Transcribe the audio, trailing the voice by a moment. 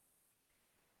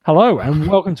Hello and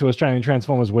welcome to Australian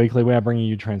Transformers Weekly. We are bringing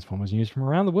you Transformers news from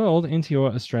around the world into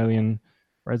your Australian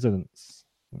residence.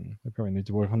 We probably need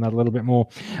to work on that a little bit more.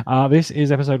 This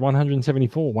is episode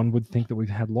 174. One would think that we've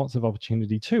had lots of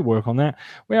opportunity to work on that.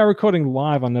 We are recording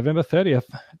live on November 30th,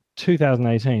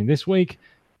 2018. This week,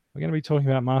 we're going to be talking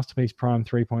about Masterpiece Prime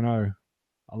 3.0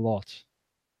 a lot.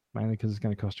 Mainly because it's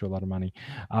going to cost you a lot of money.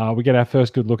 We get our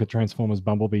first good look at Transformers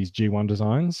Bumblebee's G1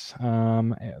 designs.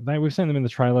 We've seen them in the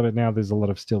trailer, but now there's a lot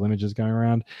of still images going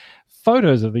around.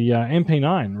 Photos of the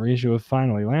MP9 reissue have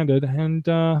finally landed, and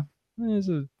there's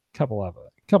a couple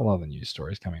other news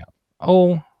stories coming up.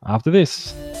 All after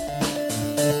this.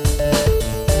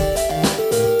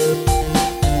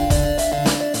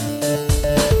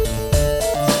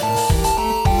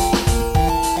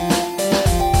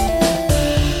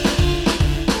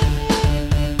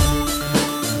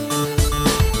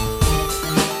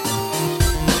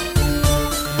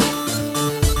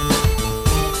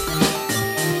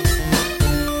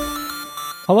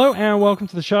 Hello and welcome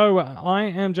to the show. I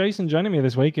am Jason. Joining me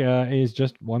this week is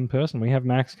just one person. We have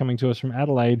Max coming to us from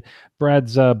Adelaide.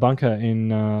 Brad's bunker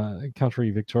in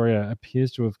country Victoria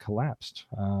appears to have collapsed.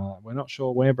 We're not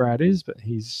sure where Brad is, but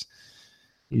he's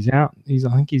out. I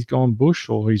think he's gone bush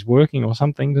or he's working or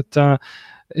something. But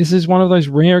this is one of those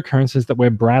rare occurrences that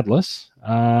we're Bradless.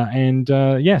 So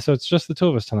it's just the two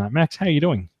of us tonight. Max, how are you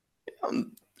doing?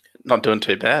 I'm not doing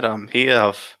too bad. I'm here.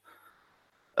 I've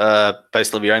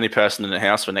basically the only person in the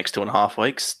house for the next 2.5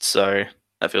 weeks, so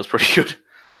that feels pretty good.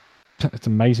 It's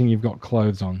amazing you've got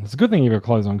clothes on. It's a good thing you've got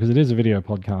clothes on because it is a video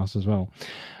podcast as well.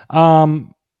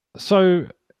 So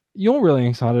you're really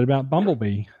excited about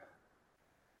Bumblebee.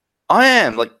 I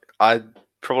am. I'm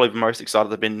probably the most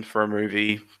excited I've been for a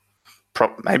movie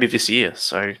maybe this year.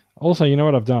 So also, you know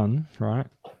what I've done, right?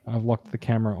 I've locked the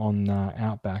camera on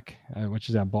Outback, which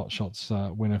is our Bot Shots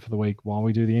winner for the week, while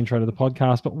we do the intro to the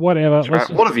podcast. But whatever.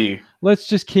 What have you? Let's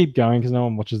just keep going because no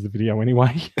one watches the video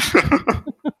anyway.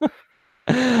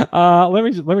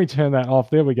 Let me turn that off.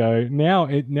 There we go. Now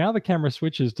the camera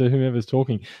switches to whomever's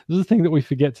talking. This is the thing that we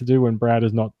forget to do when Brad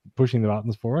is not pushing the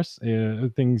buttons for us.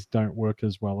 Things don't work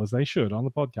as well as they should on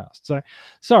the podcast. So,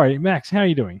 sorry, Max. How are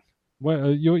you doing? Well,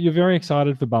 you're very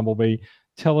excited for Bumblebee.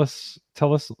 Tell us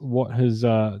what has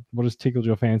tickled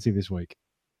your fancy this week.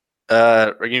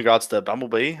 In regards to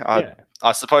Bumblebee,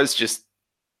 I suppose just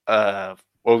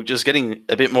getting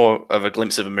a bit more of a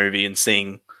glimpse of a movie and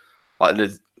seeing like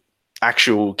the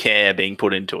actual care being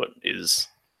put into it is.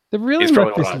 They've really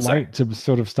left this late to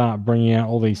sort of start bringing out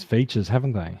all these features,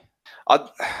 haven't they?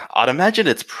 I'd imagine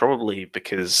it's probably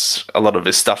because a lot of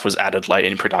this stuff was added late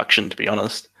in production. To be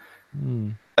honest,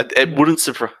 it wouldn't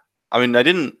surprise. I mean,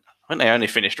 they only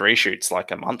finished reshoots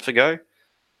like a month ago,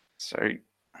 so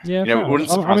yeah, it wouldn't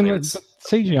surprise me.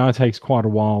 CGI takes quite a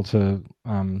while to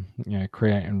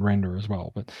create and render as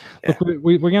well. But look,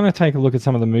 we're going to take a look at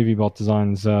some of the movie bot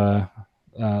designs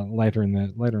later in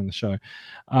the show.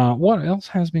 What else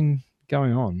has been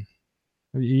going on?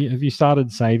 Have you started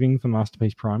saving for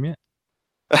Masterpiece Prime yet?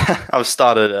 I've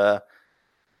started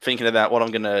thinking about what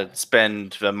I'm going to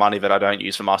spend the money that I don't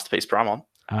use for Masterpiece Prime on.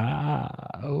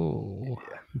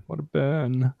 What a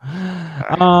burn.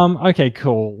 Okay,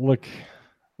 cool. Look,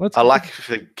 I lack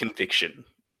the conviction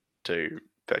to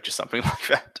purchase something like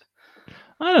that.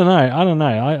 I don't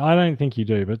know. I don't think you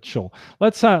do, but sure.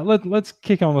 Let's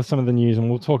kick on with some of the news, and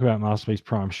we'll talk about Masterpiece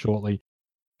Prime shortly.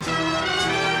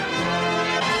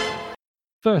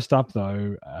 First up,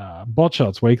 though, Bot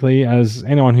Shots Weekly. As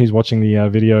anyone who's watching the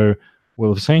video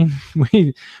will have seen,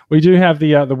 we do have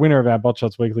the winner of our Bot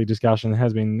Shots Weekly discussion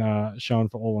has been shown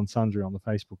for all and sundry on the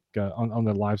Facebook on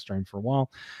the live stream for a while.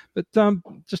 But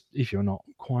just if you're not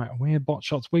quite aware, Bot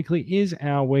Shots Weekly is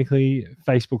our weekly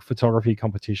Facebook photography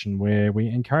competition where we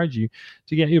encourage you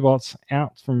to get your bots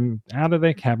out of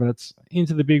their cabinets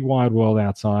into the big wide world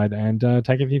outside and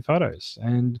take a few photos.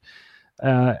 And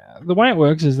the way it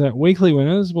works is that weekly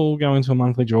winners will go into a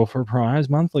monthly draw for a prize.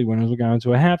 Monthly winners will go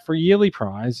into a hat for a yearly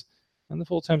prize. And the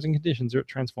full terms and conditions are at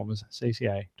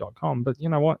transformerscca.com. But you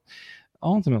know what?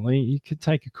 Ultimately, you could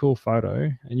take a cool photo,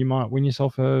 and you might win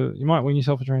yourself a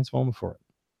Transformer for it.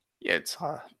 Yeah, it's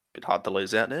a bit hard to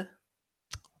lose out there.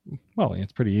 Well,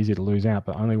 it's pretty easy to lose out,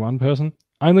 but only one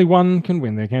can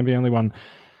win. There can be only one.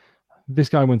 This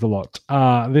guy wins a lot.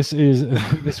 This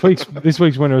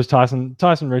week's winner is Tyson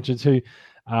Richards, who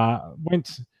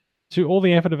went to all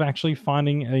the effort of actually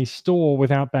finding a store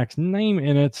with Outback's name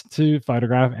in it to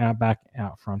photograph Outback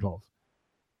out front of.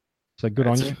 So good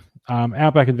on you.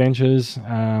 Outback Adventures.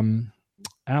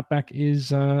 Outback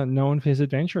is known for his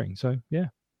adventuring. So, yeah.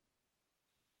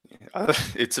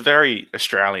 It's a very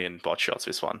Australian Bot Shots,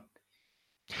 this one.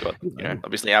 Got,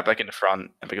 obviously Outback in the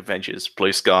front, Epic Adventures,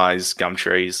 Blue Skies, Gum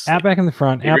Trees. Outback in the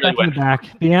front, Outback in the back.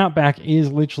 The Outback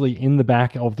is literally in the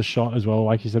back of the shot as well,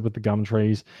 like you said, with the gum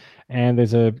trees. And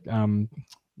there's a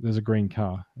green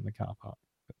car in the car park.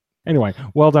 Anyway,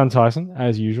 well done, Tyson,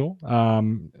 as usual.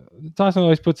 Tyson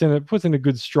always puts in a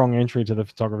good, strong entry to the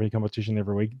photography competition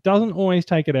every week. Doesn't always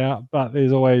take it out, but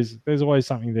there's always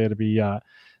something there to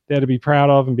be proud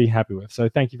of and be happy with. So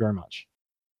thank you very much.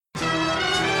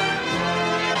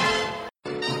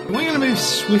 We're going to move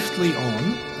swiftly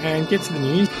on and get to the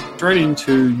news. Straight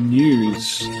into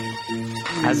news.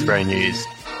 Hasbro news.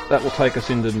 That will take us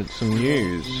into some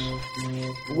news.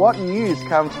 What news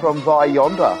comes from by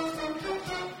yonder?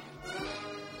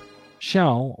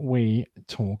 Shall we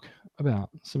talk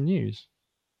about some news?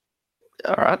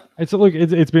 All right. It's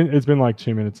been like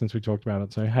 2 minutes since we talked about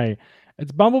it. So hey,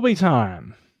 it's Bumblebee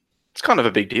time. It's kind of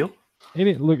a big deal. It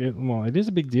is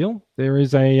a big deal.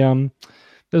 There's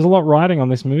a lot riding on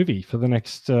this movie for the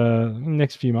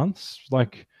next few months.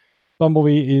 Like,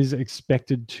 Bumblebee is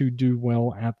expected to do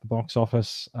well at the box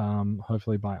office,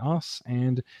 hopefully by us.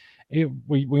 And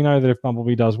we know that if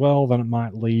Bumblebee does well, then it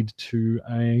might lead to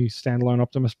a standalone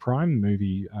Optimus Prime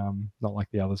movie, not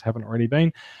like the others haven't already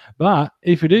been. But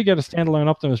if we do get a standalone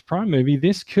Optimus Prime movie,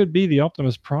 this could be the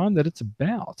Optimus Prime that it's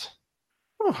about.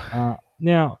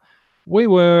 Now, we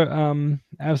were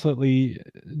absolutely...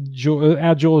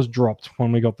 our jaws dropped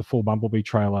when we got the full Bumblebee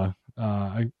trailer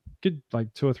a good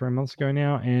 2 or 3 months ago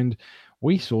now, and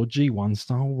we saw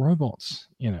G1-style robots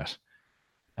in it.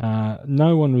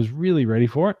 No one was really ready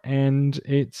for it, and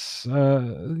it's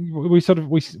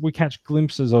we catch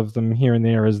glimpses of them here and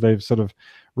there as they've sort of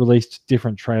released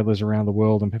different trailers around the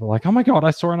world, and people are like, "Oh my god, I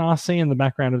saw an RC in the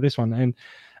background of this one." And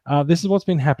this is what's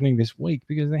been happening this week,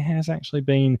 because there has actually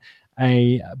been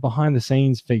a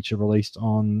behind-the-scenes feature released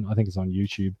on, I think it's on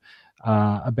YouTube,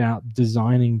 about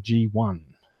designing G1,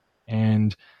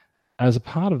 and as a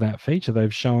part of that feature,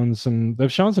 they've shown some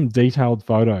detailed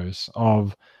photos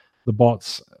of the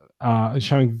bots,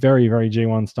 showing very, very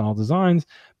G1 style designs,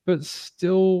 but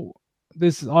still,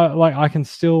 I can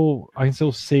still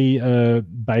see a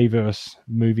Bayverse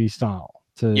movie style.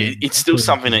 It's still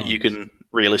something that you can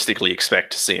realistically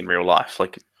expect to see in real life.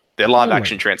 Like, they're live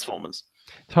action Transformers.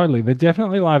 Totally, they're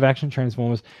definitely live action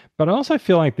Transformers. But I also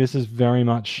feel like this is very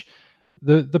much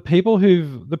the people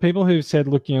who've said,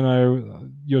 look,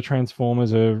 your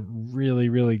Transformers are really,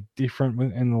 really different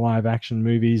in the live action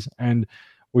movies, and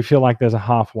we feel like there's a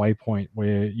halfway point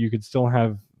where you could still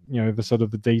have, the sort of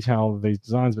the detail of these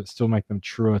designs, but still make them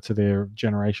truer to their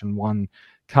Generation 1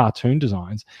 cartoon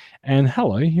designs. And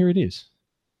hello, here it is.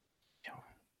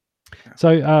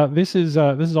 So this is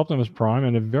Optimus Prime,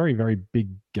 and a very, very big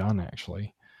gun,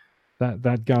 actually.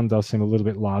 That gun does seem a little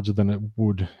bit larger than it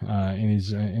would in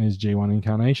his G1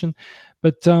 incarnation,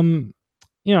 but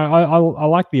I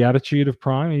like the attitude of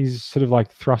Prime. He's sort of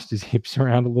like thrust his hips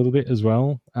around a little bit as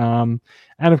well, and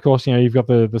of course, you've got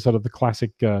the sort of the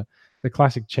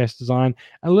classic chest design,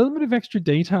 a little bit of extra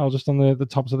detail just on the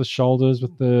tops of the shoulders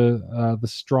with the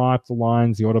stripe, the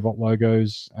lines, the Autobot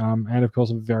logos, and of course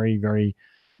a very, very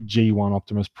G1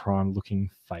 Optimus Prime looking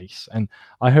face. And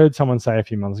I heard someone say a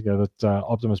few months ago that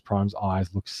Optimus Prime's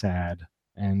eyes look sad,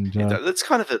 and that's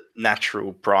kind of a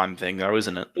natural Prime thing, though,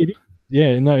 isn't it?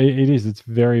 It is. It's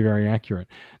very, very accurate.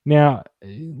 Now,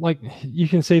 like, you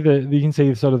can see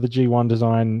sort of the G1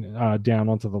 design down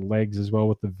onto the legs as well,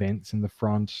 with the vents in the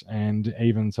front, and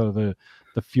even sort of the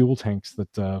fuel tanks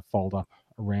that fold up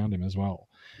around him as well.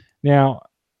 Now,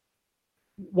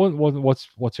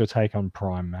 what's your take on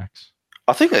Prime, Max?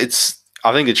 I think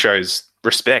it shows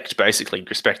respect, basically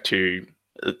respect to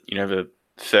the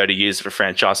 30 years of a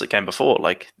franchise that came before.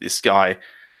 Like, this guy,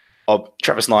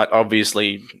 Travis Knight,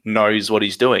 obviously knows what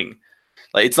he's doing.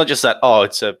 Like, it's not just that,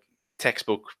 it's a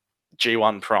textbook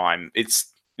G1 Prime.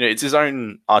 It's it's his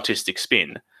own artistic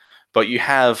spin, but you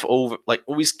have all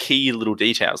these key little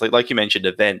details, like you mentioned,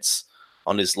 events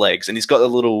on his legs, and he's got the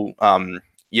little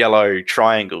yellow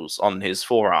triangles on his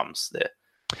forearms there.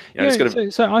 He's got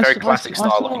a very classic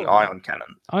style looking ion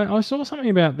cannon. I saw something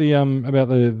about the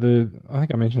I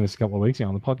think I mentioned this a couple of weeks ago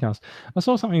on the podcast. I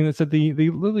saw something that said the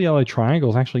little yellow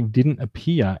triangles actually didn't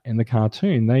appear in the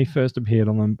cartoon. They first appeared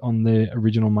on the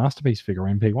original Masterpiece figure,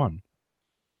 MP1.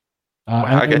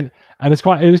 And it is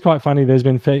quite funny. There's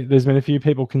been a few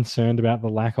people concerned about the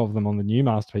lack of them on the new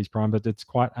Masterpiece Prime, but it's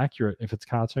quite accurate if it's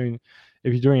cartoon.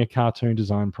 If you're doing a cartoon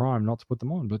design Prime, not to put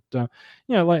them on. But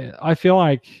I feel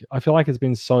like it's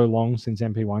been so long since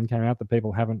MP1 came out that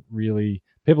people have not really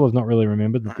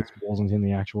remembered that this wasn't in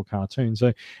the actual cartoon.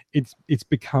 So it's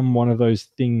become one of those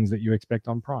things that you expect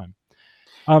on Prime.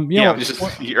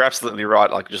 You're absolutely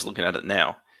right. Like, just looking at it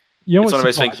now, You know It's one of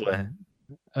what's those things surprising?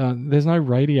 where There's no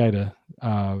radiator.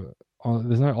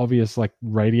 There's no obvious like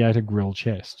radiator grill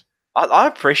chest. I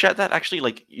appreciate that actually.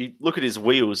 Like you look at his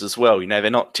wheels as well. They're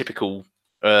not typical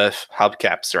Earth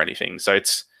hubcaps or anything. So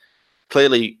it's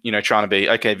clearly trying to be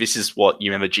okay. This is what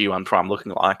you remember G1 Prime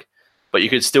looking like, but you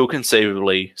could still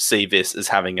conceivably see this as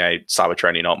having a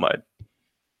Cybertron in alt mode.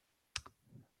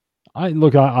 I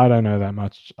don't know that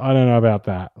much. I don't know about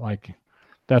that. Like,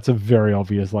 that's a very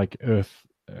obvious like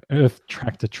Earth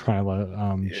tractor trailer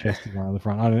chest design on the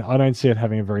front. I don't see it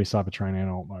having a very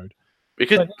Cybertronian alt mode.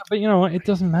 But you know what? It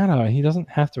doesn't matter. He doesn't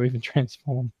have to even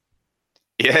transform.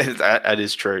 Yeah, that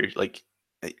is true. Like,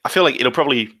 I feel like it'll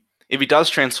probably, if he does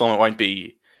transform, it won't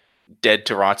be dead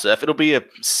to rights Earth. It'll be a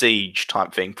siege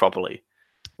type thing, probably,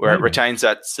 where it retains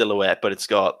that silhouette, but it's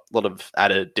got a lot of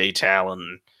added detail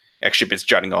and extra bits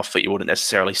jutting off that you wouldn't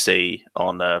necessarily see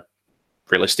on a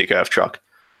realistic Earth truck.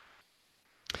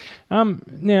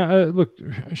 Now, look,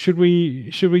 should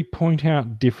we point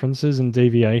out differences and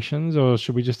deviations, or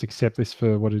should we just accept this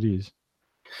for what it is?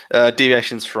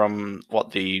 Deviations from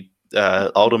what the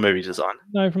older movie design?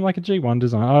 No, from like a G1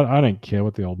 design. I don't care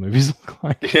what the old movies look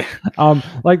like. Yeah.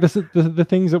 Like the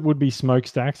things that would be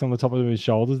smokestacks on the top of his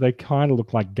shoulders, they kind of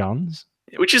look like guns.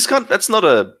 Which is that's not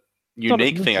a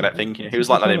unique thing, I don't think. He was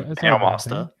like that in Power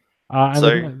Master.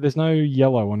 And there's no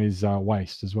yellow on his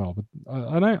waist as well, but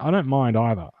I don't mind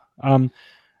either.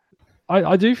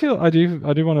 I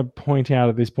do want to point out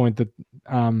at this point that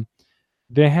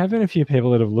there have been a few people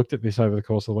that have looked at this over the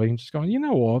course of the week and just gone, you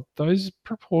know what, those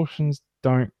proportions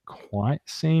don't quite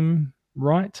seem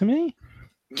right to me.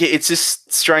 Yeah, it's this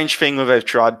strange thing where they've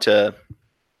tried to,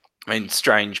 I mean,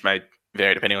 strange may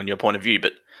vary depending on your point of view,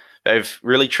 but they've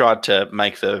really tried to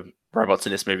make the robots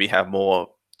in this movie have more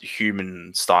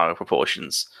human style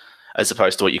proportions as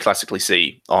opposed to what you classically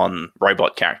see on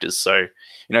robot characters. So,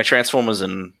 Transformers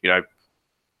and,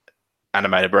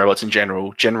 animated robots in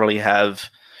generally have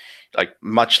like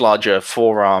much larger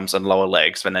forearms and lower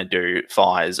legs than they do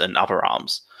thighs and upper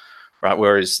arms, right?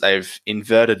 Whereas they've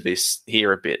inverted this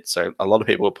here a bit. So a lot of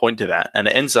people will point to that, and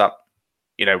it ends up,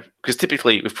 because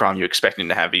typically with Prime, you're expecting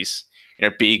to have these,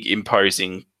 big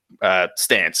imposing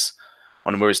stance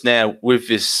on him. Whereas now with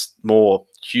this more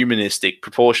humanistic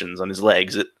proportions on his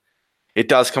legs, it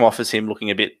does come off as him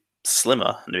looking a bit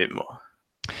slimmer and a bit more.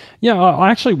 Yeah, I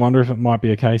actually wonder if it might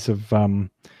be a case of,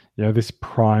 this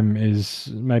Prime is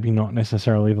maybe not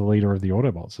necessarily the leader of the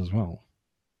Autobots as well.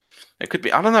 It could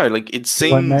be. I don't know. Like it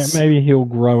seems like maybe he'll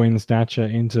grow in stature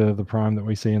into the Prime that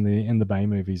we see in the Bay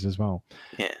movies as well.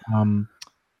 Yeah.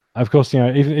 Of course,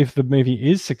 if the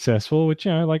movie is successful, which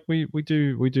we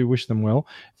do wish them well.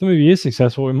 If the movie is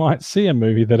successful, we might see a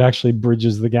movie that actually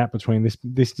bridges the gap between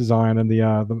this design and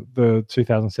the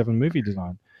 2007 movie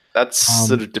design. That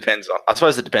sort of depends on. I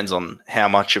suppose it depends on how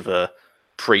much of a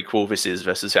prequel this is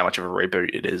versus how much of a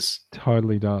reboot it is.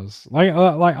 Totally does.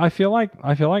 I feel like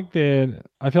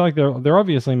they're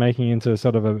obviously making into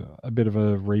sort of a bit of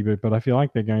a reboot, but I feel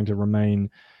like they're going to remain.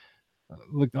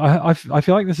 Look, I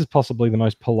feel like this is possibly the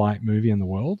most polite movie in the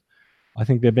world. I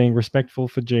think they're being respectful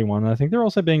for G1. And I think they're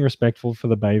also being respectful for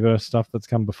the Bayverse stuff that's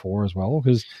come before as well,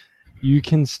 because you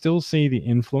can still see the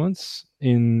influence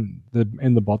in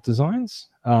the bot designs.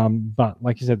 But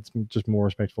like you said, it's just more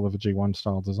respectful of a G1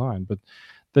 style design. But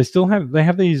they still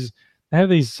have these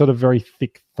sort of very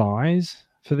thick thighs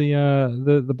for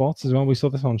the bots as well. We saw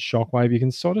this on Shockwave. You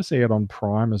can sort of see it on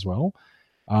Prime as well.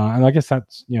 And I guess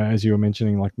that's, as you were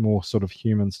mentioning, like more sort of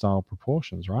human style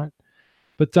proportions, right?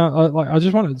 But I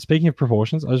just want to, speaking of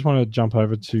proportions, I just want to jump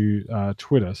over to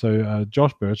Twitter. So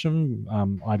Josh Burcham,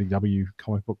 IDW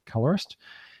comic book colorist,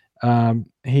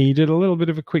 he did a little bit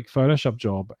of a quick Photoshop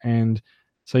job. And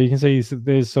so you can see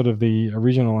there's sort of the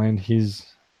original and his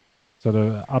sort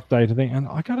of updated thing. And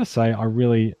I got to say,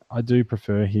 I do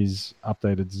prefer his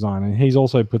updated design. And he's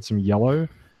also put some yellow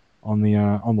on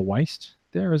the waist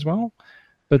there as well.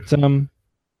 But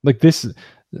like this,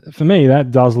 for me,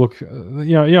 that does look,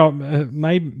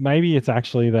 maybe it's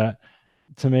actually that,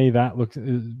 to me, that looks,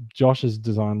 Josh's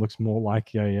design looks more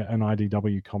like an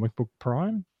IDW comic book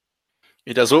Prime.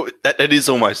 It does.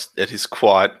 It is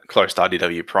quite close to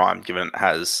IDW Prime, given it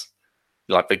has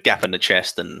like the gap in the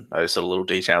chest and those sort of little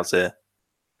details there.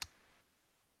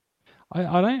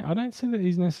 I don't see that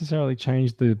he's necessarily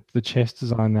changed the chest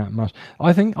design that much.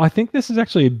 I think this is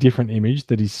actually a different image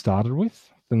that he started with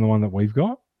than the one that we've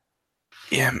got.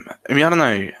 Yeah, I mean, I don't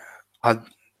know.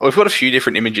 We've got a few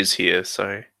different images here,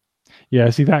 so yeah.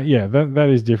 See that? Yeah, that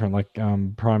is different. Like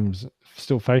Prime's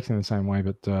still facing the same way,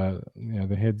 but the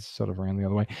head's sort of around the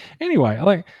other way. Anyway,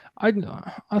 like I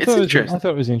thought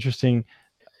it was interesting.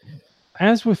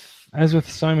 as with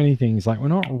so many things, like we're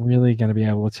not really going to be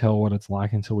able to tell what it's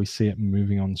like until we see it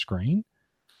moving on screen.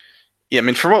 Yeah, I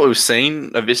mean, from what we've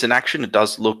seen of this in action, it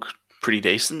does look pretty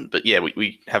decent. But yeah,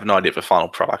 we have no idea of the final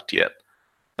product yet.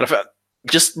 And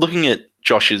just looking at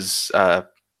Josh's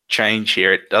change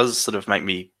here, it does sort of make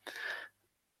me.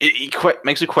 It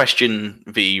makes me question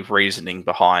the reasoning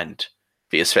behind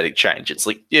the aesthetic change. It's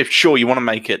like, yeah, sure, you want to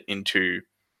make it into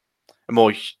a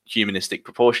more humanistic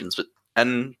proportions, but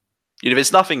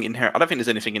there's nothing inherent. I don't think there's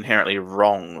anything inherently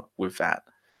wrong with that.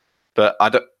 But I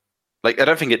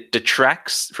don't think it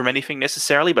detracts from anything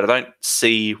necessarily, but I don't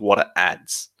see what it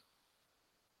adds.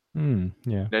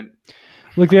 Yeah.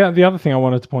 Look, the other thing I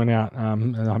wanted to point out,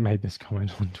 and I made this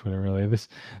comment on Twitter earlier.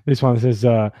 This one says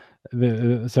the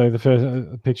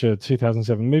first picture,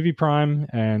 2007 movie prime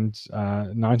and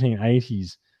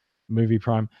 1980s movie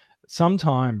prime.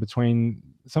 Sometime between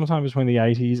the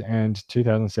 80s and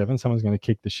 2007, someone's going to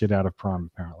kick the shit out of Prime,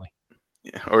 apparently.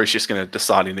 Yeah, or he's just going to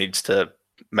decide he needs to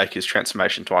make his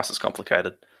transformation twice as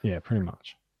complicated. Yeah, pretty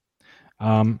much.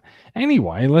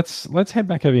 Anyway, let's head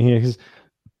back over here because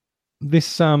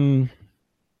this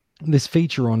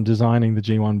feature on designing the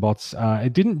G1 bots,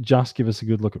 it didn't just give us a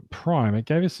good look at Prime. It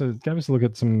gave us a look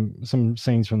at some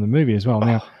scenes from the movie as well.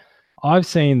 Now, I've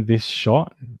seen this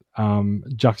shot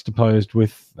juxtaposed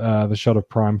with the shot of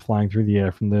Prime flying through the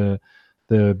air from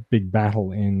the big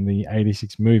battle in the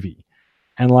 '86 movie,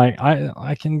 and like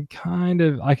I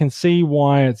can see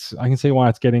why it's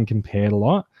getting compared a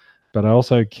lot, but I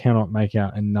also cannot make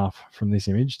out enough from this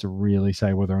image to really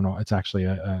say whether or not it's actually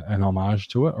an homage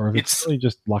to it or if it's really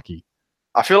just lucky.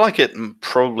 I feel like it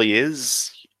probably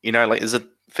is. Like there's a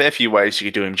fair few ways you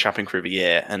could do him jumping through the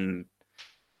air, and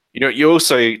you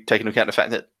also take into account the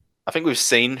fact that I think we've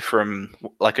seen from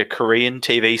like a Korean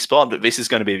TV spot that this is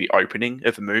going to be the opening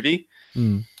of the movie.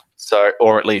 So,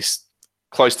 or at least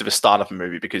close to the start of the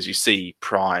movie, because you see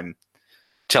Prime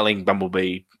telling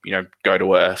Bumblebee, go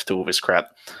to Earth, do all this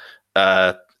crap.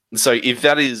 So if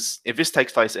this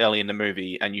takes place early in the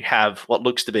movie and you have what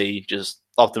looks to be just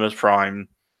Optimus Prime,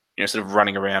 sort of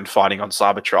running around fighting on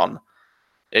Cybertron,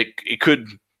 it could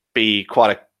be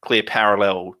quite a clear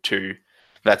parallel to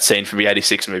that scene from the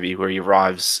 '86 movie where he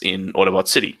arrives in Autobot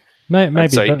City. Maybe.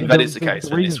 So if that is the case,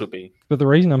 then this would be. But the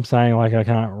reason I'm saying like I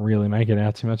can't really make it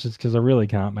out too much is because I really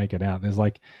can't make it out. There's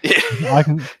like,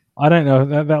 I don't know.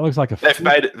 That looks like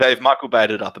they've Michael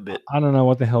Bay'd it up a bit. I don't know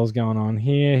what the hell's going on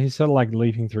here. He's sort of like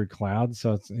leaping through clouds,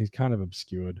 so he's kind of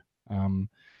obscured.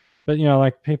 But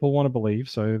like people want to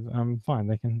believe, so fine.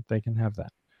 They can have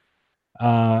that.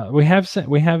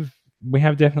 We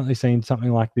have definitely seen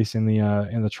something like this in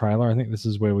the trailer. I think this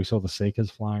is where we saw the Seekers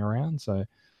flying around. So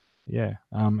yeah,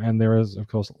 and there is of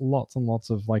course lots and lots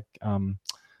of like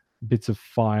bits of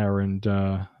fire and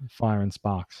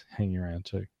sparks hanging around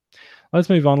too. Let's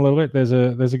move on a little bit. There's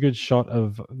a good shot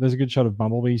of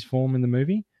Bumblebee's form in the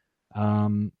movie. I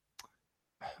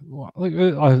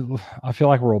feel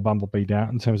like we're all Bumblebee'd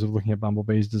out in terms of looking at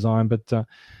Bumblebee's design, but so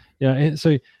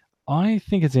I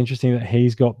think it's interesting that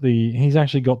he's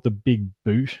actually got the big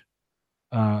boot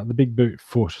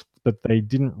foot, but they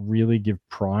didn't really give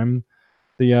Prime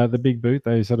the big boot.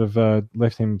 They sort of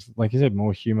left him, like you said,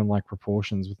 more human-like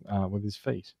proportions with his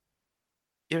feet.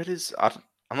 Yeah, it is.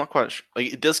 I'm not quite sure.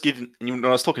 Like, it does give. When I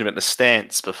was talking about the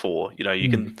stance before, you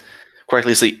can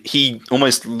correctly see he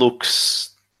almost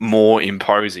looks more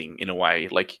imposing in a way.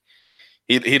 Like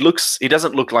he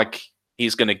doesn't look like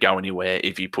he's going to go anywhere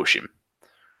if you push him.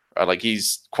 Right? Like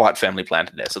he's quite firmly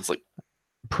planted there. So it's like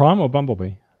Prime or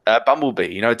Bumblebee.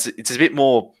 Bumblebee. It's a bit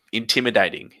more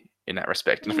intimidating in that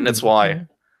respect, and I think that's why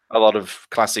a lot of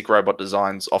classic robot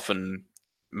designs often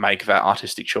make that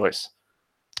artistic choice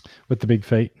with the big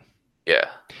feet. Yeah.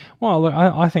 Well, look,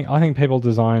 I think people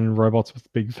design robots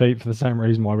with big feet for the same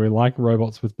reason why we like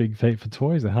robots with big feet for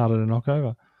toys. They're harder to knock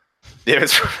over. Yeah,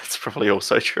 it's probably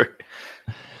also true.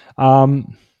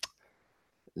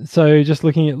 So just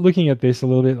looking at this a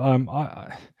little bit,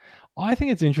 I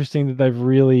think it's interesting that they've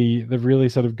really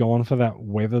sort of gone for that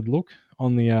weathered look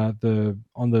on the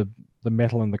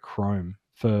metal and the chrome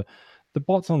for the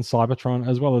bots on Cybertron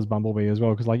as well as Bumblebee as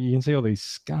well, because like you can see all these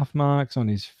scuff marks on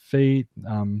his feet.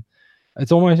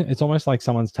 It's almost like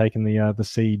someone's taken the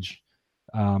siege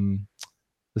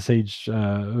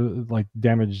like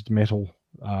damaged metal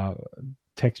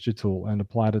texture tool and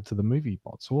applied it to the movie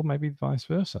bots, or maybe vice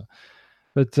versa.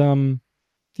 But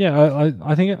yeah,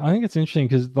 I think it's interesting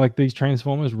because like these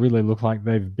Transformers really look like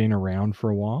they've been around for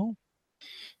a while.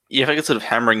 Yeah, I think it's sort of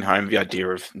hammering home the idea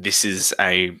of this is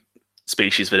a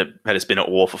species that has been at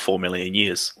war for 4 million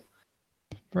years.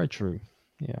 Very true.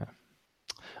 Yeah.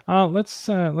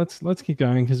 Let's keep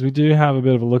going because we do have a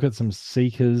bit of a look at some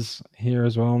Seekers here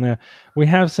as well. Now we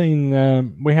have seen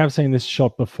this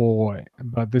shot before,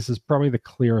 but this is probably the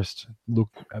clearest look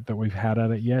that we've had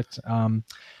at it yet.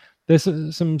 There's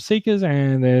some Seekers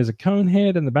and there's a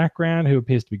Conehead in the background who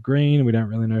appears to be green. We don't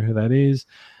really know who that is.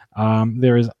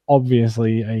 There is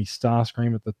obviously a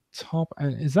Starscream at the top.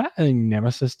 And is that a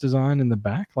Nemesis design in the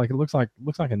back? Like it looks like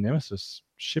a Nemesis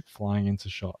ship flying into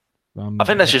shot. I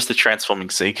think that's just the transforming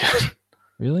Seeker.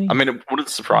 Really? I mean, it wouldn't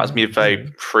surprise me if they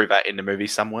threw that in the movie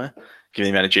somewhere,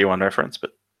 given the amount of G1 reference.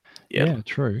 But yeah,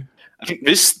 true. I think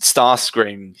this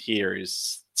Starscream here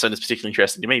is something that's particularly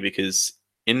interesting to me because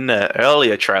in the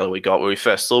earlier trailer we got where we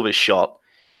first saw this shot,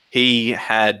 he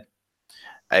had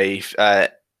a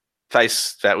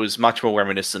face that was much more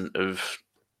reminiscent of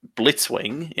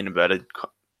Blitzwing, in inverted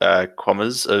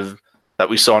commas, of that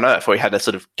we saw on Earth, where he had a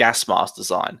sort of gas mask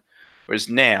design. Whereas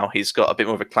now he's got a bit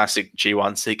more of a classic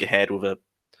G1 Seeker head with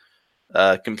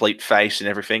a complete face and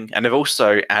everything. And they've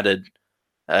also added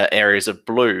areas of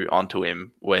blue onto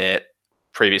him, where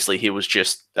previously he was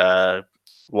just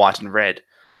white and red.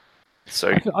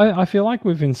 So I feel like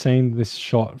we've been seeing this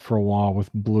shot for a while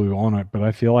with blue on it, but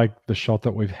I feel like the shot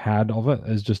that we've had of it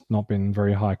has just not been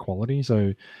very high quality.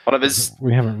 So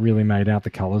we haven't really made out the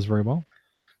colors very well.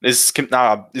 This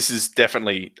is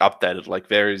definitely updated. Like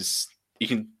you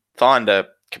can find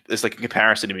there's like a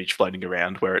comparison image floating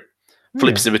around where it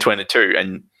flips in between the two,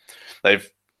 and they've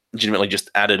legitimately just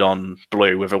added on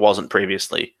blue where it wasn't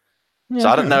previously. So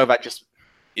I don't know if that just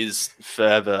is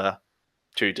further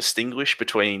to distinguish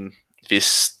between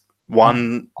this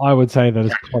one. I would say that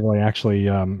it's probably actually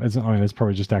it's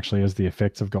probably just actually as the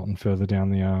effects have gotten further down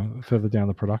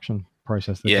the production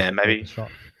process. Maybe.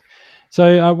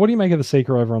 So what do you make of the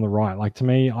Seeker over on the right? Like, to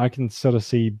me, I can sort of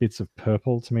see bits of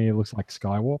purple. To me, it looks like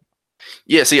Skywarp.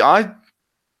 Yeah, see,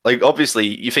 obviously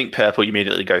you think purple, you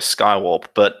immediately go Skywarp,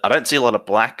 but I don't see a lot of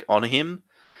black on him.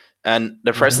 And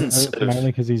the presence mainly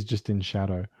because he's just in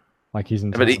shadow. Like, he's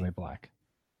entirely black.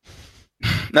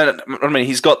 No, I mean,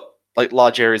 he's got like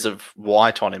large areas of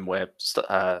white on him where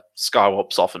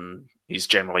Skywarp's often, he's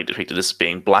generally depicted as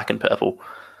being black and purple.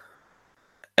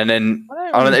 And then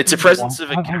it's a presence of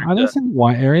a character. I don't see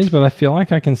white areas, but I feel like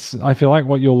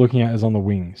what you're looking at is on the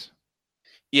wings.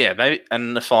 Yeah, maybe,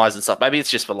 and the fires and stuff. Maybe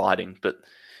it's just for lighting, but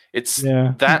it's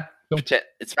that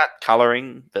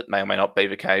coloring that may or may not be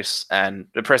the case, and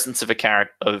the presence of a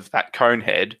character of that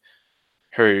Conehead,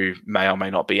 who may or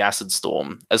may not be Acid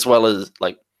Storm, as well as,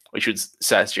 like, we should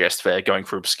suggest they're going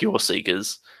for obscure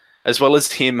Seekers, as well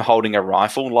as him holding a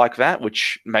rifle like that,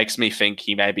 which makes me think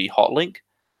he may be Hotlink.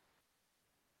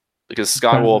 Because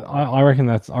Skywarp, I reckon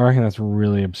that's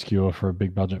really obscure for a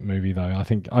big budget movie, though. I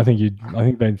think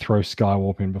they'd throw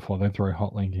Skywarp in before they'd throw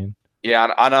Hotlink in.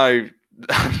 Yeah, I know.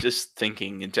 I'm just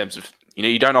thinking in terms of,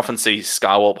 you don't often see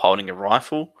Skywarp holding a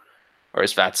rifle,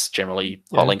 whereas that's generally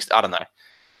Hotlinks. I don't know.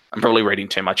 I'm probably reading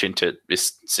too much into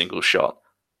this single shot.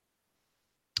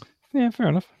 Yeah, fair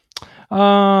enough.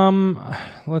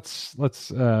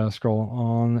 Let's scroll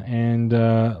on, and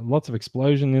lots of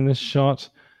explosion in this shot.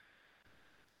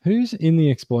 Who's in the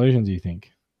explosion, do you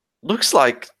think? Looks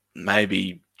like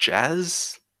maybe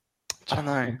Jazz. I don't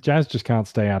know. Jazz just can't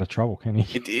stay out of trouble, can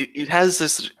he? It has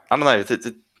this, I don't know,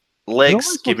 the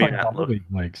legs give me that look.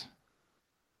 Legs.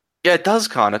 Yeah, it does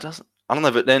kind of, doesn't. I don't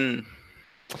know, but then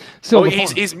still,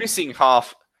 he's missing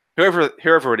half.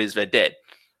 Whoever it is, they're dead.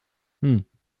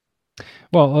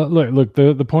 Well, look.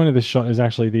 The point of this shot is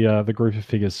actually the group of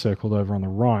figures circled over on the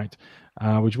right,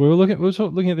 which we were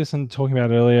looking at this and talking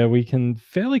about earlier. We can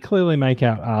fairly clearly make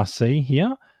out RC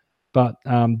here, but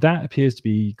that appears to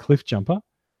be Cliffjumper,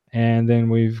 and then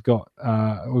we've got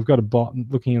a bot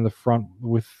looking in the front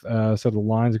with sort of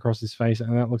lines across his face,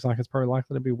 and that looks like it's probably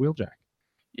likely to be Wheeljack.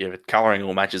 Yeah, the colouring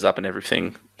all matches up and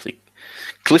everything.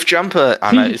 Cliffjumper,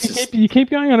 I know you keep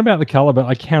going on about the colour, but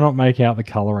I cannot make out the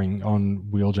colouring on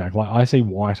Wheeljack. Like, I see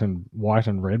white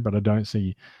and red, but I don't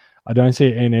see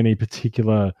it in any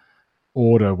particular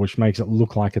order, which makes it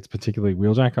look like it's particularly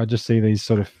Wheeljack. I just see these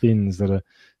sort of fins that are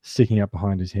sticking up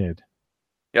behind his head.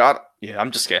 Yeah,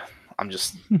 I'm just scared. I'm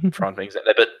just throwing things out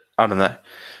there, but I don't know.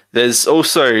 There's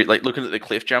also, like, looking at the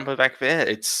Cliffjumper back there,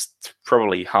 it's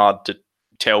probably hard to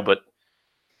tell, but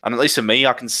at least for me,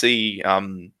 I can see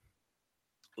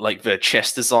like the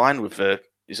chest design with the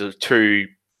sort of two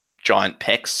giant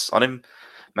pecs on him.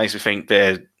 Makes me think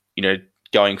they're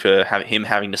going for him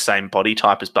having the same body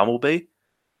type as Bumblebee.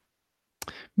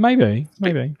 Maybe.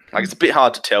 Like, it's a bit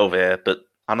hard to tell there, but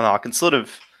I don't know. I can sort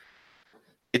of.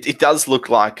 It does look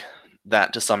like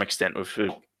that to some extent with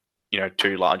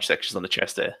two large sections on the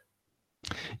chest there.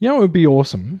 It would be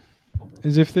awesome.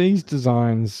 is if these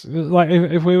designs, like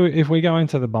if we go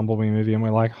into the Bumblebee movie and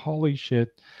we're like, holy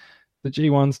shit, the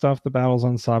G1 stuff, the battles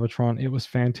on Cybertron, it was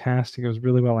fantastic. It was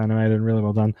really well animated and really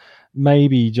well done.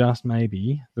 Maybe, just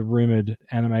maybe, the rumored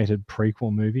animated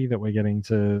prequel movie that we're getting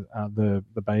to the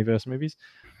Bayverse movies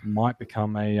might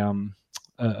become a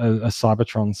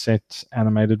Cybertron set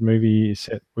animated movie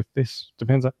set with this.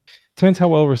 Depends how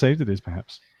well received it is,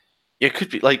 perhaps. Yeah, it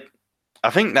could be like, I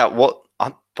think that what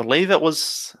I believe that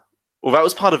was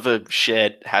part of a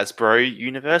shared Hasbro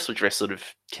universe, which they sort of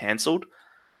cancelled.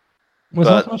 Well, it's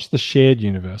not so much the shared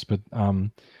universe, but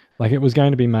like it was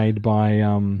going to be made by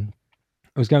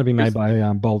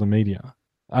Boulder Media,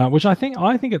 which I think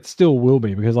it still will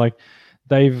be, because like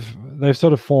they've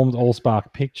sort of formed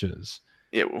Allspark Pictures.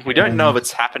 Yeah, we don't know if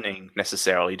it's happening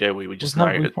necessarily, do we? We just know.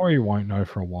 We probably won't know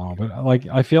for a while, but like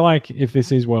I feel like if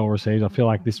this is well received, I feel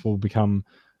like this will become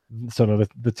sort of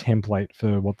the template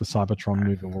for what the Cybertron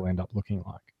movie will end up looking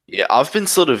like. Yeah, I've been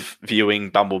sort of viewing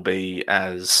Bumblebee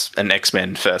as an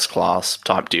X-Men First Class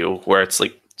type deal, where it's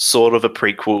like sort of a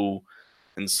prequel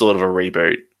and sort of a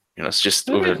reboot. You know, it's just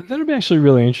that'd be actually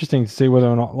really interesting to see whether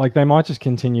or not, like, they might just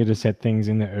continue to set things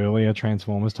in the earlier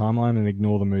Transformers timeline and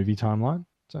ignore the movie timeline.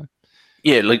 So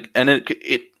yeah, like, and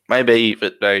it may be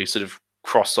that they sort of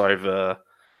cross over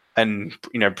and,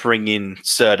 you know, bring in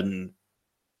certain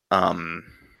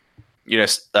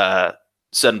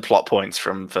certain plot points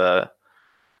from the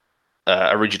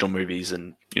original movies,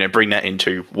 and, you know, bring that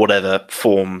into whatever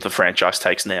form the franchise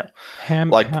takes now.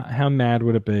 How mad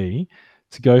would it be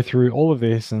to go through all of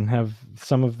this and have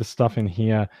some of the stuff in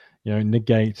here, you know,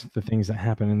 negate the things that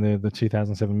happen in the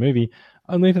 2007 movie,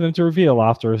 only for them to reveal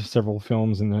after several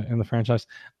films in the franchise,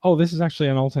 oh, this is actually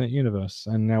an alternate universe,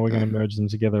 and now we're going to merge them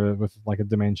together with like a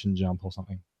dimension jump or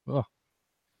something. Ugh.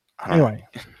 Anyway,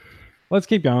 let's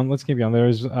keep going. There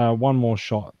is one more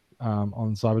shot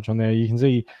on Cybertron there. You can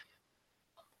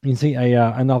see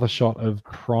another shot of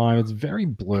Prime. It's very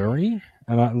blurry,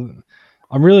 and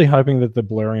I'm really hoping that the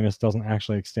blurriness doesn't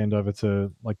actually extend over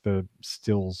to like the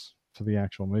stills for the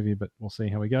actual movie, but we'll see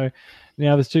how we go.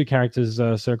 Now, there's two characters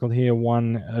circled here.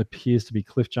 One appears to be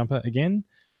Cliffjumper again,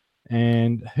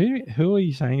 and who are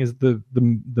you saying is the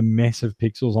mess of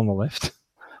pixels on the left?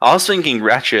 I was thinking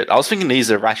Ratchet. I was thinking these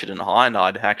are Ratchet and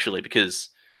Ironhide, actually, because,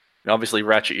 you know, obviously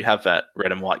Ratchet, you have that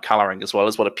red and white coloring, as well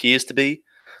as what appears to be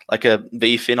like a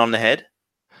V fin on the head.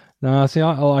 No, see,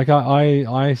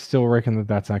 I still reckon that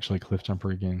that's actually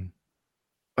Cliffjumper again.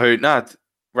 Oh no,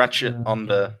 Ratchet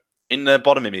in the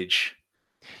bottom image.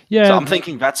 Yeah, so I'm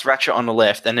thinking that's Ratchet on the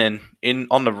left, and then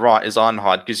on the right is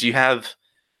Ironhide, because he has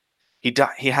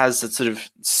that sort of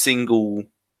single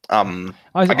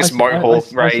mohawk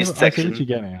raised section.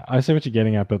 I see what you're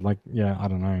getting at, but like, yeah, I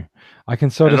don't know. I can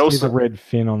sort of see the red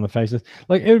fin on the faces.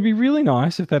 Like, it would be really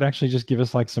nice if they'd actually just give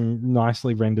us like some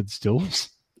nicely rendered stills.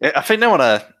 Yeah, I think they want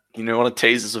to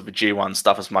tease us with the G1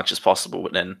 stuff as much as possible,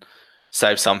 but then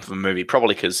save some for the movie,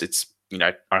 probably because it's, you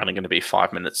know, only going to be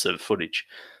 5 minutes of footage.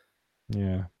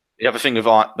 Yeah. The other thing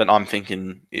that I'm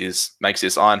thinking makes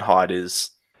this Ironhide is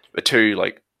the two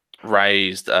like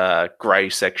raised grey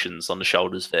sections on the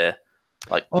shoulders there.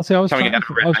 Like, I was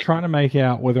trying to make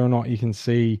out whether or not you can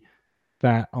see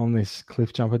that on this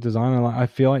Cliffjumper design. And I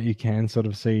feel like you can sort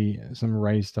of see some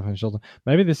raised stuff on the shoulder.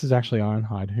 Maybe this is actually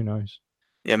Ironhide. Who knows?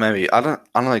 Yeah, maybe. I don't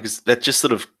know, because that just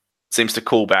sort of seems to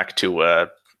call back to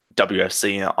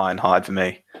WFC and Ironhide for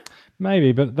me.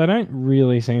 Maybe, but they don't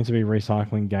really seem to be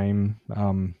recycling game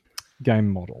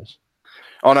models.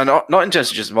 Oh no, not in terms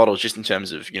of just models, just in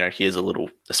terms of, you know, here's a little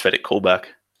aesthetic callback.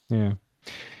 Yeah.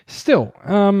 Still,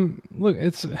 look,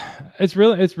 it's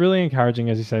really encouraging,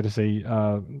 as you say, to see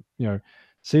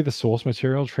see the source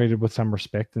material treated with some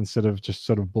respect instead of just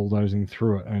sort of bulldozing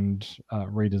through it and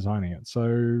redesigning it.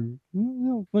 So,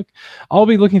 look, I'll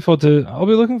be looking forward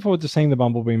to seeing the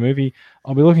Bumblebee movie.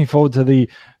 I'll be looking forward to the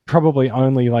probably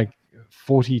only like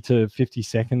 40 to 50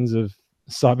 seconds of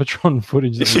Cybertron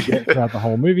footage that we get throughout the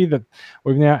whole movie that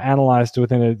we've now analyzed to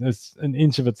within an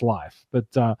inch of its life.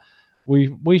 But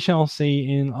we shall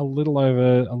see in a little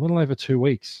over 2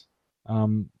 weeks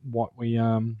what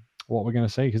we're going to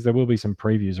see, because there will be some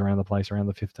previews around the place around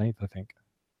the 15th, I think.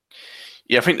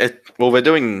 Yeah, I think we're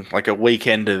doing like a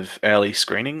weekend of early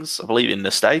screenings, I believe, in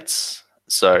the States.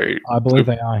 So I believe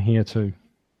they are here too.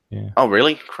 Yeah. Oh,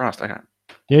 really? Christ, okay.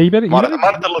 Yeah, you better. Might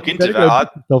have to look into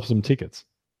that. Yourself some tickets.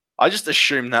 I just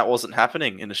assumed that wasn't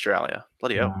happening in Australia.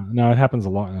 Bloody hell. No, it happens a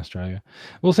lot in Australia.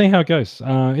 We'll see how it goes.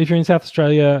 If you're in South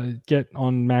Australia, get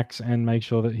on Max and make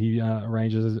sure that he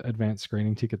arranges advanced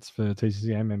screening tickets for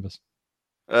TCCA members.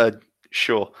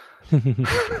 Sure.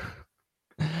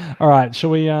 All right. Shall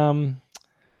we go on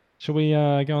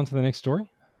to the next story?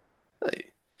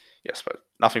 Yes, but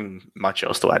nothing much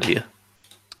else to add here.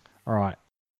 All right.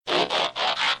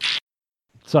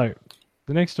 So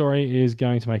the next story is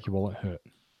going to make your wallet hurt.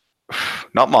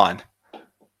 Not mine.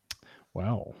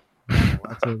 Wow.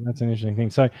 That's an interesting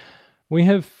thing. So we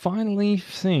have finally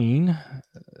seen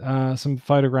some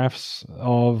photographs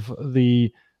of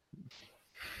the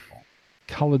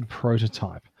colored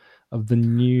prototype of the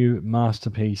new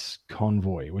Masterpiece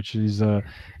Convoy, which is,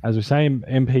 as we say,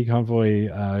 MP Convoy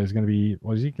is going to be,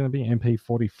 what is it going to be?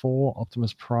 MP44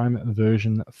 Optimus Prime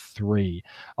version 3.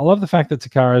 I love the fact that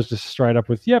Takara is just straight up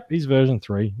with, yep, he's version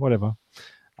 3, whatever.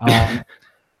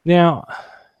 Now,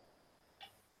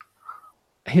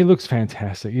 he looks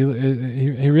fantastic. He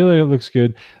really looks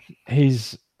good.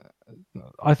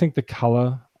 I think the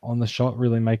color on the shot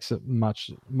really makes it much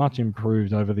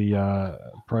improved over the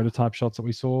prototype shots that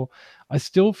we saw. I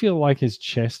still feel like his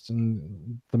chest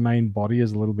and the main body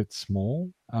is a little bit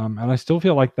small, and I still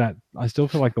feel like the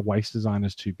waist design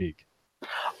is too big.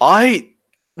 I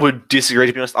would disagree,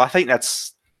 to be honest. I think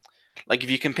that's like, if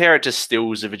you compare it to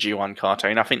stills of a G1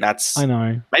 cartoon, I think that's, I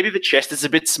know, maybe the chest is a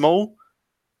bit small,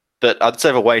 but I'd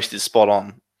say the waist is spot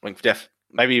on. Like,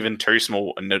 maybe even too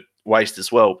small, and the waist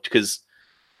as well, because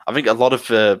I think a lot of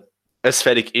the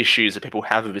aesthetic issues that people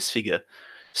have with this figure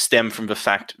stem from the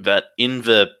fact that in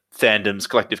the fandom's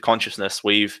collective consciousness,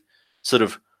 we've sort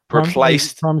of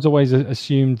replaced... Prime's always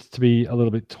assumed to be a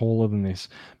little bit taller than this,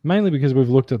 mainly because we've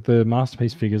looked at the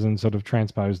Masterpiece figures and sort of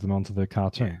transposed them onto the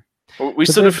cartoon. Well,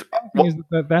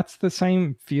 that's the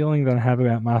same feeling that I have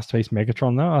about Masterpiece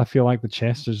Megatron, though. I feel like the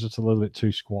chest is just a little bit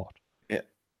too squat.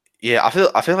 Yeah, I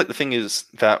feel like the thing is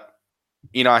that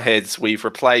in our heads, we've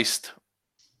replaced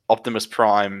Optimus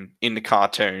Prime in the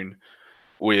cartoon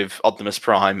with Optimus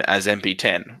Prime as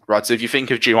MP10, right? So if you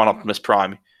think of G1 Optimus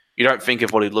Prime, you don't think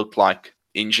of what he looked like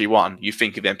in G1, you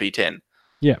think of MP10.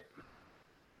 Yeah.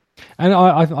 And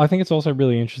I think it's also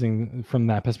really interesting from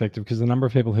that perspective, because the number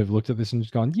of people who've looked at this and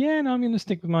just gone, yeah, no, I'm going to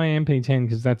stick with my MP10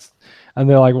 because and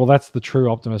they're like, well, that's the true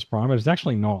Optimus Prime, but it's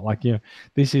actually not. Like,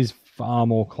 this is far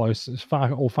more close,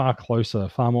 far closer,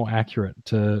 far more accurate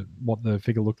to what the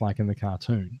figure looked like in the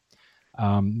cartoon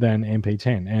than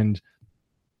MP10. And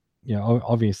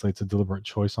obviously it's a deliberate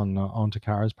choice on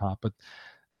Takara's part, but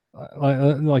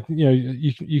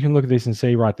you can look at this and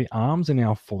see, right, the arms are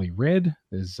now fully red.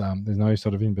 There's no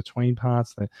sort of in between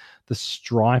parts. The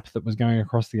stripe that was going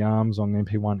across the arms on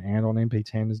MP1 and on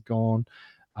MP10 is gone.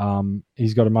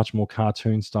 He's got a much more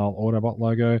cartoon style Autobot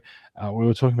logo. We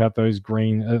were talking about those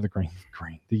the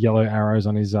yellow arrows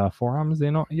on his forearms.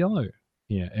 They're not yellow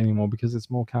here anymore because it's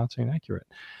more cartoon accurate.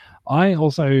 I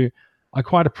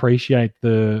quite appreciate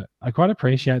the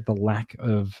lack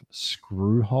of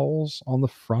screw holes on the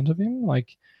front of him.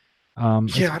 Like, I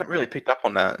haven't really picked up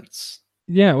on that.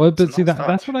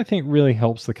 That's what I think really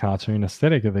helps the cartoon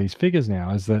aesthetic of these figures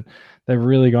now, is that they've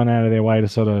really gone out of their way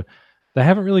to they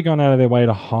haven't really gone out of their way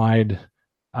to hide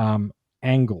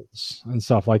angles and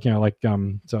stuff. Like,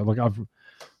 I'm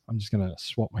just gonna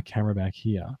swap my camera back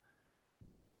here.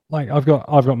 Like, I've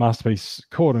got Masterpiece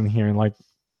Corden here, and like,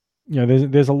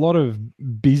 there's a lot of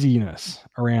busyness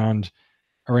around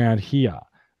here,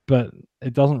 but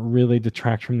it doesn't really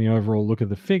detract from the overall look of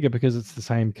the figure because it's the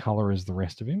same color as the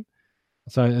rest of him.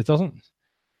 So it doesn't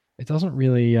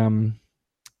really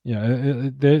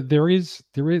there is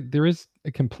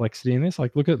a complexity in this.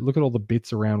 Like, look at all the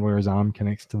bits around where his arm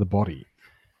connects to the body,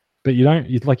 but you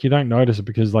don't notice it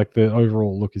because like the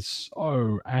overall look is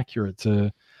so accurate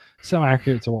to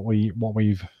what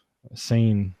we've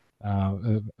seen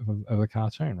of the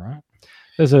cartoon, right?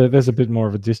 There's a bit more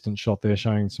of a distant shot there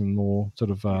showing some more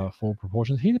sort of full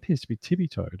proportions. He appears to be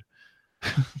tippy-toed.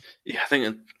 Yeah, I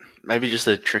think maybe just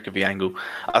a trick of the angle.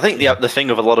 I think the thing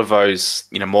of a lot of those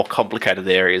more complicated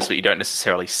areas that you don't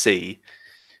necessarily see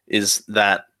is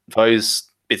that those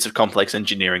bits of complex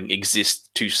engineering exist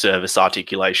to service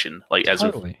articulation, like as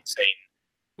we've seen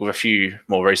with a few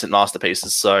more recent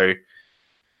masterpieces. So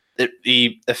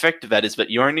the effect of that is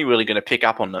that you're only really going to pick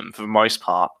up on them for the most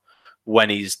part when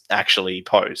he's actually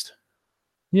posed.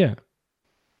 Yeah.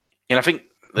 And I think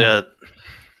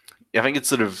it's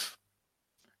sort of,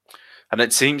 and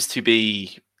it seems to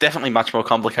be definitely much more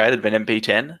complicated than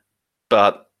MP10,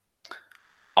 but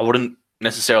I wouldn't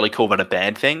necessarily call that a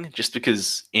bad thing, just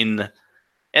because in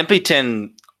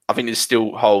MP10, I think it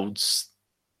still holds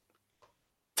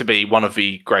to be one of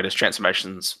the greatest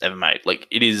transformations ever made. Like,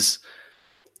 it is,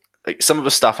 like, some of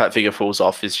the stuff that figure falls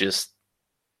off is just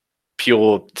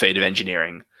pure feat of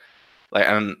engineering. Like,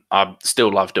 and I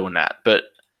still love doing that. But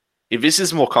if this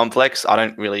is more complex, I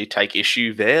don't really take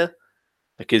issue there,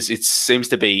 because it seems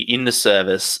to be in the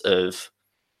service of,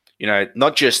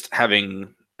 not just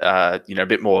having a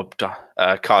bit more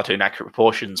cartoon accurate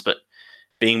proportions, but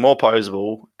being more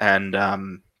posable. And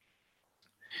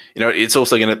it's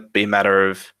also going to be a matter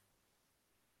of,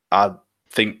 I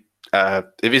think, if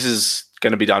this is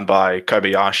going to be done by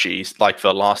Kobayashi, like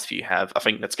the last few have, I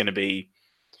think that's going to be,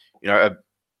 a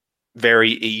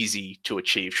very easy to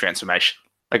achieve transformation,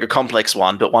 like a complex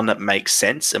one, but one that makes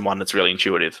sense and one that's really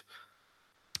intuitive.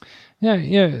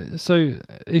 Yeah. So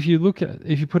if you put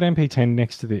MP10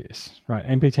 next to this, right,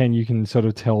 MP10, you can sort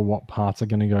of tell what parts are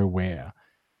going to go where,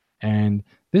 and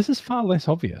this is far less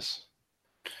obvious.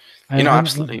 And,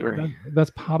 absolutely agree.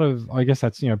 That's part of, I guess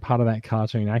that's, part of that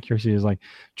cartoon accuracy is like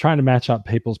trying to match up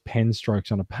people's pen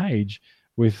strokes on a page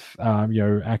with,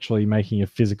 actually making a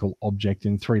physical object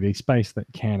in 3D space that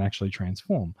can actually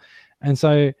transform. And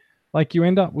so, like, you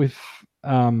end up with,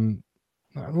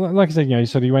 like I said,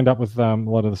 sort of you end up with a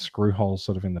lot of the screw holes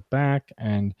sort of in the back,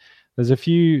 and there's a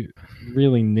few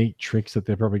really neat tricks that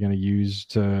they're probably going to use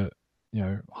to,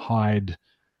 hide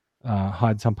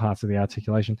some parts of the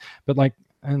articulation. But like,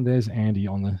 and there's Andy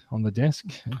on the desk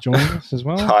joining us as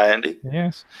well. Hi, Andy.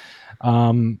 Yes.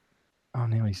 Now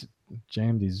he's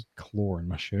jammed his claw in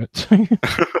my shirt too.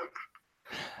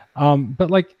 But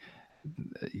like,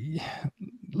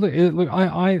 look,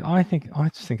 I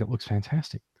just think it looks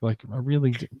fantastic. Like, I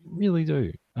really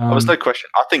do. There's no question.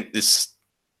 I think this,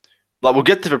 like, we'll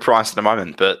get to the price in a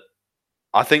moment, but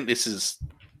I think this is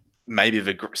maybe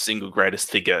the single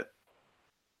greatest figure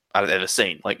I've ever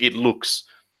seen. Like, it looks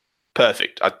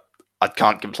perfect. I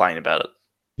can't complain about it.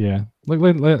 Yeah.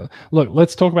 Look,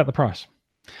 let's talk about the price.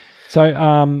 So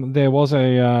there was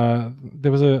a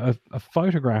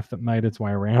photograph that made its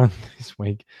way around this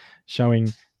week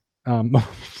showing I've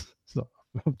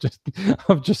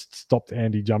just stopped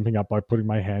Andy jumping up by putting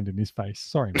my hand in his face.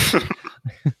 Sorry.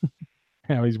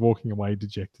 How he's walking away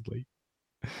dejectedly.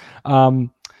 So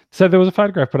there was a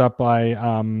photograph put up by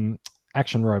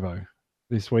Action Robo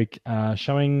this week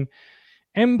showing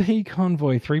MP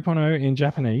Convoy 3.0 in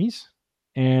Japanese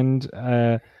and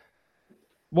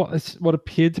what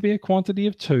appeared to be a quantity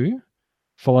of 2,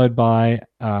 followed by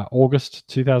August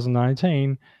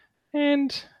 2019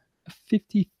 and a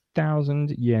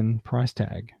 50,000 yen price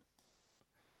tag.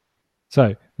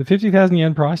 So the 50,000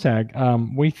 yen price tag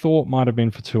we thought might have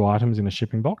been for 2 items in a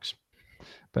shipping box,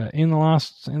 but in the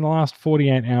last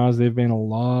 48 hours there've been a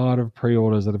lot of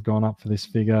pre-orders that have gone up for this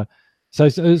figure. So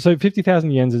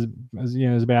 50,000 yen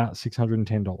is about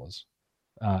 $610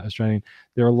 Australian.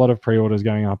 There are a lot of pre-orders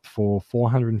going up for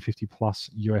 $450 plus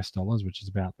US, which is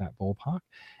about that ballpark,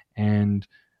 and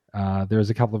there's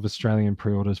a couple of Australian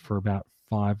pre-orders for about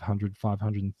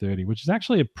 530, which is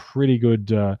actually a pretty good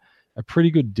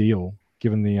deal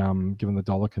given the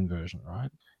dollar conversion, right?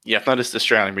 Yeah, I've noticed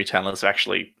Australian retailers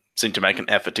actually seem to make an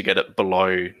effort to get it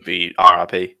below the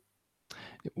RRP.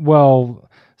 Well,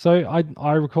 so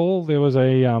I recall there was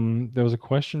a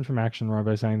question from Action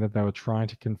Robo saying that they were trying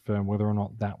to confirm whether or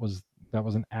not that was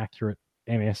an accurate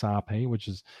MSRP, which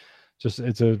is just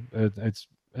it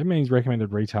means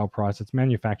recommended retail price. It's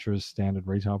manufacturer's standard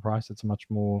retail price. It's a much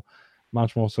more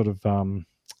sort of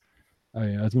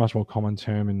it's a much more common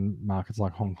term in markets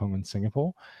like Hong Kong and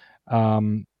Singapore.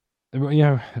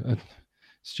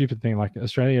 Stupid thing, like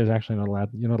Australia is actually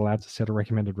you're not allowed to set a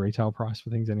recommended retail price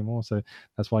for things anymore, so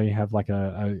that's why you have like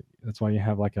an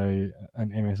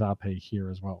MSRP here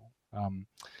as well.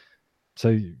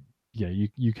 So yeah,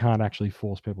 you can't actually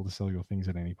force people to sell your things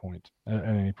at any point at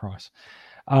any price.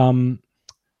 So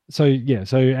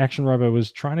Action Robo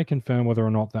was trying to confirm whether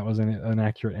or not that was an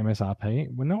accurate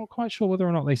MSRP. We're not quite sure whether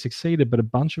or not they succeeded, but a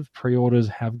bunch of pre-orders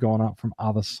have gone up from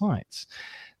other sites.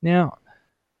 Now,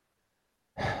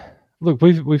 look,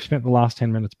 we've spent the last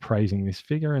 10 minutes praising this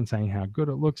figure and saying how good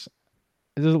it looks.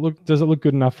 Does it look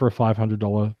good enough for a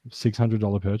 $500,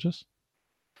 $600 purchase?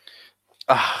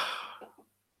 I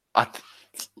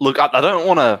don't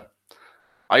want to.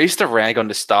 I used to rag on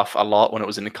this stuff a lot when it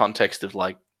was in the context of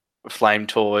like Flame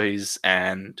Toys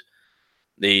and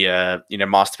the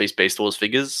Masterpiece Beast Wars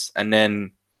figures, and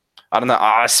then I don't know.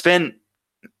 I spent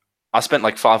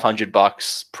like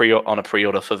 $500 on a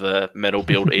pre-order for the Metal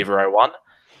Build Evo 01.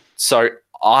 So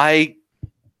I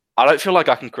don't feel like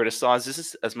I can criticize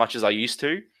this as much as I used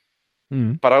to,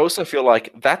 but I also feel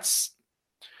like that's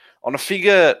on a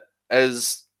figure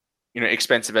as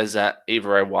expensive as that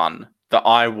Evo 01 that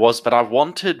I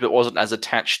wanted but wasn't as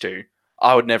attached to.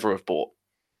 I would never have bought,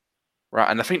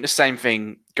 right? And I think the same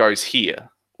thing goes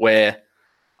here, where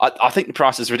I think the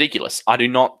price is ridiculous. I do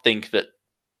not think that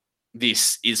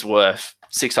this is worth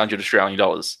 $600 Australian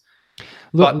dollars.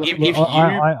 Look,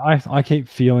 I keep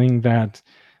feeling that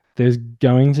there's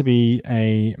going to be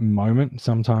a moment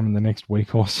sometime in the next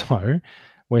week or so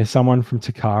where someone from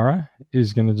Takara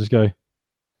is going to just go,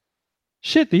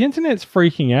 shit, the internet's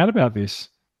freaking out about this.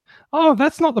 Oh,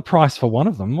 that's not the price for one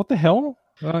of them. What the hell?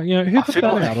 Who put that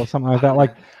out or something like that?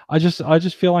 Like, I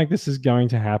just feel like this is going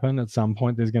to happen at some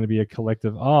point. There's going to be a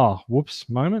collective, whoops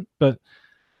moment. But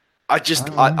I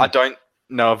don't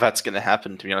know if that's going to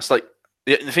happen, to be honest. Like,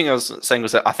 the thing I was saying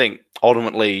was that I think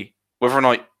ultimately whether or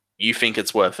not you think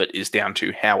it's worth it is down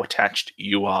to how attached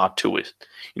you are to it.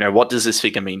 What does this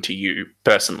figure mean to you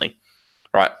personally?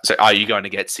 Right? So are you going to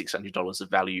get $600 of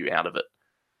value out of it?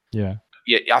 Yeah.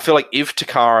 Yeah, I feel like if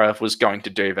Takara was going to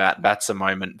do that, that's a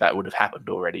moment that would have happened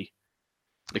already.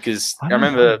 Because I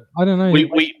don't know.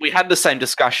 We had the same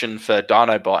discussion for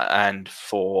Dinobot and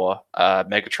for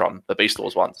Megatron, the Beast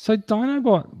Wars one. So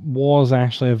Dinobot was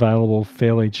actually available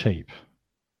fairly cheap.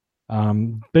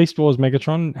 Beast Wars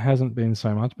Megatron hasn't been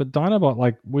so much, but Dinobot,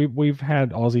 like we've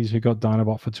had Aussies who got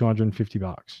Dinobot for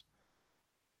 $250,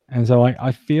 and so like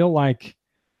I feel like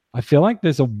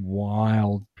there's a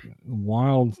wild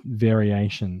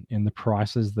variation in the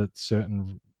prices that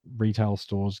certain retail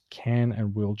stores can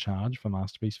and will charge for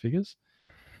Masterpiece figures.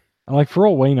 And like for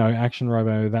all we know, Action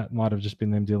Robo, that might have just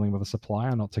been them dealing with a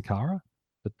supplier, not Takara.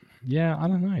 But yeah, I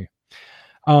don't know.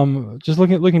 Just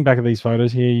looking back at these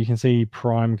photos here, you can see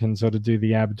Prime can sort of do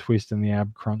the ab twist and the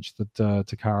ab crunch that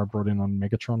Takara brought in on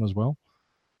Megatron as well.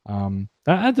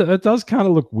 That does kind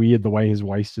of look weird the way his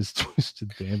waist is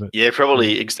twisted there. But yeah,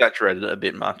 probably exaggerated it a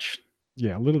bit much.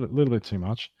 Yeah, a little bit too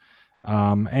much.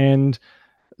 And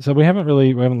so we haven't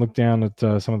looked down at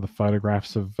some of the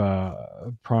photographs of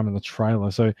Prime in the trailer.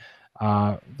 So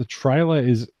the trailer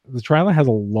has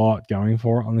a lot going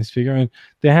for it on this figure, and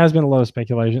there has been a lot of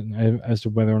speculation as to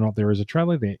whether or not there is a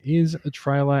trailer. There is a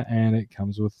trailer, and it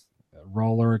comes with a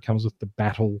roller. It comes with the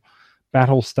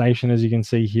battle station, as you can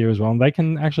see here as well. And they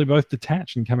can actually both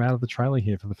detach and come out of the trailer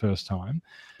here for the first time.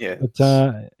 Yeah.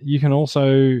 But you can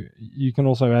also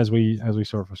as we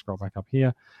saw, if I scroll back up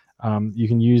here, you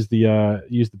can use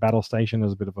the battle station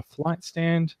as a bit of a flight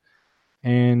stand,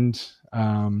 and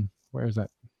where's that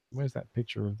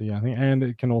picture of the thing? And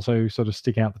it can also sort of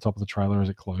stick out the top of the trailer as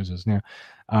it closes. Now,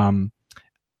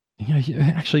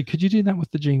 actually, could you do that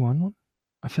with the G1 one?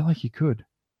 I feel like you could.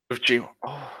 With G1?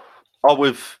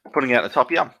 With putting out the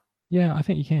top, yeah. Yeah, I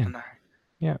think you can. No.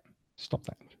 Yeah, stop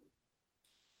that.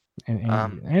 And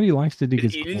Andy likes to dig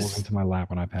his claws into my lap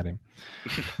when I pat him.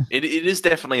 It is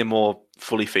definitely a more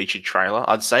fully featured trailer.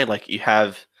 I'd say like you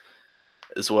have,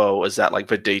 as well as that, like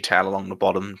the detail along the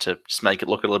bottom to just make it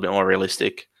look a little bit more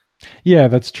realistic. Yeah,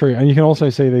 that's true. And you can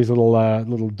also see these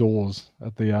little doors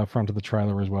at the front of the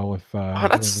trailer as well. If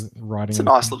that's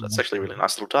actually a really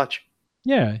nice little touch.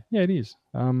 Yeah, it is.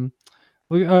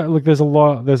 Look, there's a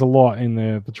lot in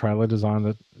the trailer design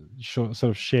that sort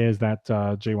of shares that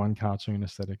G1 cartoon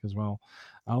aesthetic as well.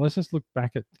 Let's just look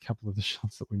back at a couple of the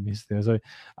shots that we missed there. So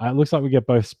it looks like we get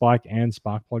both Spike and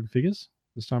Sparkplug figures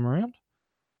this time around.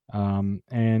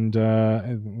 And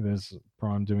there's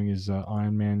Prime doing his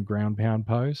Iron Man ground pound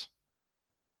pose.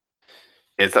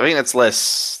 Yes, I think that's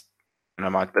less.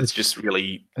 That's just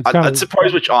really. I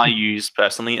suppose which I use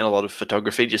personally in a lot of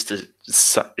photography, just to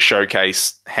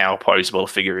showcase how poseable a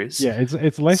figure is. Yeah,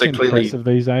 it's less impressive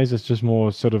these days. It's just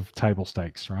more sort of table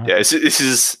stakes, right? Yeah, this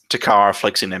is Takara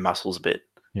flexing their muscles a bit.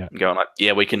 Yeah, and going like,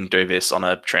 yeah, we can do this on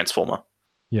a transformer.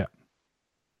 Yeah,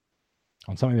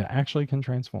 on something that actually can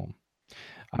transform.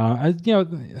 So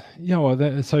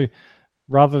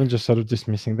rather than just sort of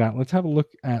dismissing that, let's have a look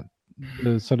at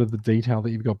the sort of the detail that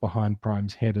you've got behind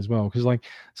Prime's head as well, because like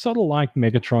sort of like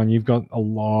Megatron, you've got a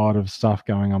lot of stuff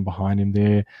going on behind him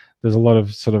there. There's a lot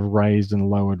of sort of raised and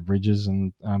lowered ridges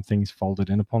and things folded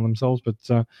in upon themselves, but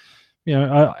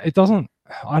it doesn't.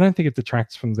 I don't think it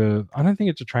detracts from the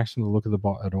look of the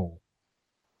bot at all.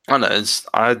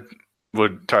 I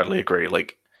would totally agree.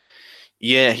 Like,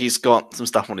 yeah, he's got some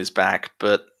stuff on his back,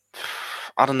 but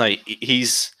I don't know.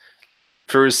 He's,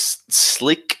 for as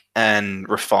slick and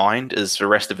refined as the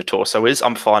rest of the torso is,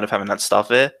 I'm fine with having that stuff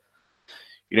there.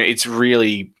 It's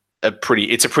really a pretty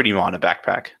minor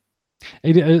backpack.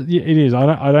 It is.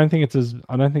 I don't think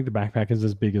the backpack is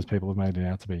as big as people have made it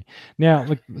out to be. Now,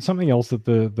 like something else that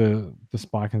the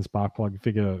Spike and Sparkplug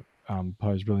figure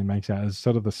pose really makes out is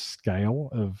sort of the scale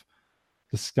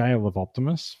of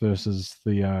Optimus versus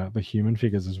the human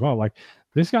figures as well. Like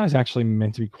this guy's actually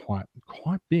meant to be quite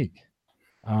big,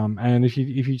 and if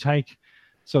you take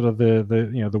sort of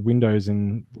the windows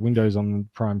on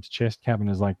Prime's chest cabin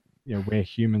is like where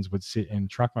humans would sit in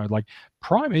truck mode. Like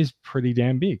Prime is pretty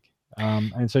damn big,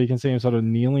 and so you can see him sort of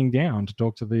kneeling down to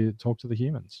talk to the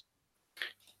humans.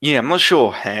 Yeah, I'm not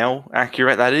sure how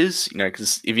accurate that is.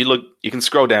 Because if you look, you can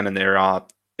scroll down and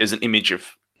there's an image of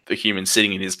the human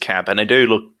sitting in his cab, and they do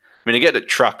look. I mean, I get that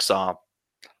trucks are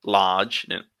large,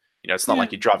 and it's not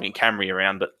like you're driving a Camry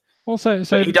around, but also,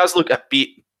 so he does look a bit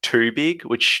too big.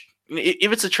 Which,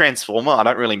 if it's a Transformer, I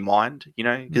don't really mind,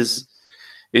 because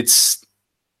it's,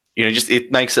 just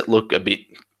it makes it look a bit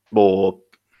more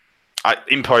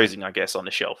imposing, I guess, on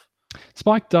the shelf.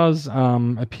 Spike does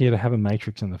appear to have a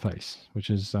matrix in the face, which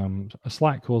is a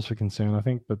slight cause for concern, I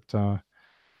think, but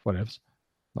whatevs.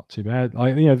 Not too bad.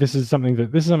 This is something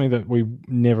that we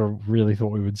never really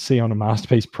thought we would see on a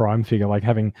Masterpiece Prime figure, like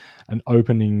having an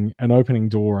opening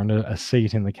door and a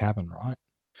seat in the cabin, right?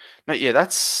 No, yeah,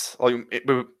 that's we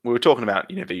were talking about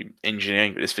the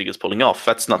engineering that this figure's pulling off.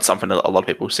 That's not something that a lot of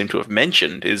people seem to have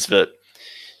mentioned. Is that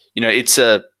it's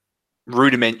a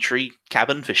rudimentary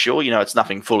cabin for sure. It's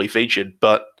nothing fully featured,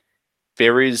 but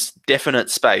there is definite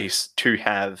space to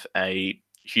have a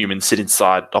human sit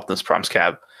inside Optimus Prime's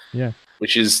cab. Yeah.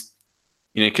 Which is,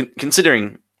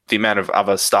 considering the amount of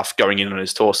other stuff going in on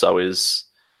his torso is,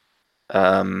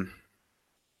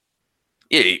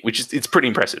 it's pretty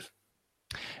impressive.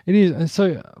 It is.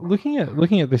 So looking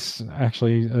at this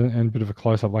actually, and a bit of a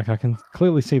close up, like I can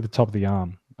clearly see the top of the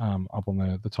arm up on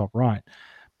the top right,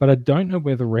 but I don't know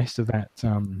where the rest of that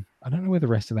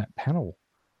panel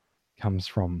comes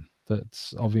from.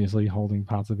 That's obviously holding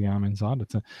parts of the arm inside.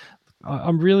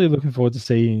 I'm really looking forward to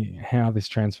seeing how this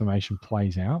transformation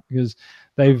plays out, because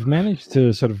they've managed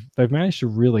to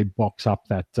really box up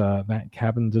that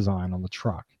cabin design on the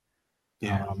truck.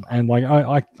 Yeah. And like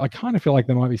I kind of feel like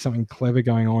there might be something clever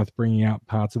going on with bringing out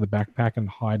parts of the backpack and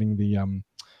hiding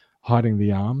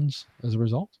the arms as a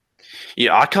result.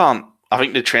 Yeah, I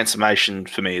think the transformation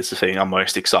for me is the thing I'm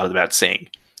most excited about seeing.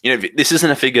 This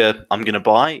isn't a figure I'm going to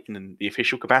buy in the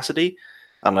official capacity,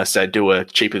 unless they do a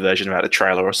cheaper version about a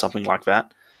trailer or something like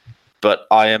that. But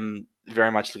I am very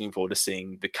much looking forward to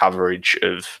seeing the coverage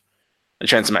of the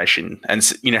transformation, and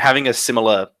having a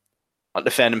similar, like the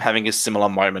fandom having a similar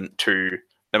moment to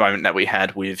the moment that we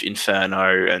had with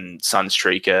Inferno and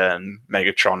Sunstreaker and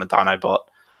Megatron and Dinobot.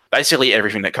 Basically,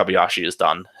 everything that Kobayashi has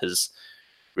done has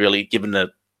really given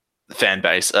the fan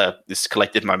base this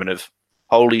collective moment of,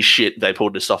 holy shit, they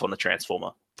pulled this off on the Transformer.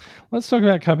 Let's talk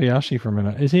about Kobayashi for a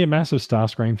minute. Is he a massive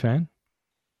Starscream fan?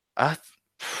 I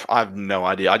have no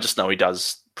idea. I just know he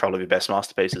does probably the best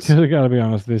masterpieces. I got to be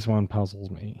honest, this one puzzles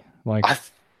me. Like,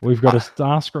 we've got a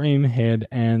Starscream head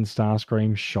and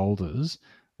Starscream shoulders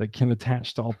that can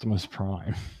attach to Optimus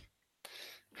Prime.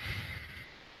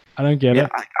 I don't get it.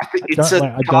 I think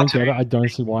I don't get it. I don't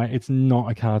see why. It's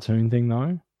not a cartoon thing,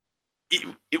 though.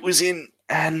 It was in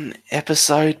an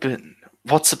episode, but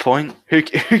what's the point? Who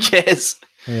cares?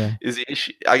 Yeah. Is the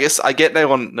issue? I guess I get they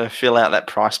want to fill out that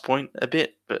price point a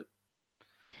bit, but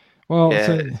so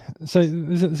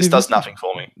this does nothing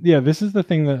for me. Yeah, this is the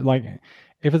thing that, like,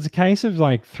 if it's a case of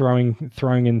like throwing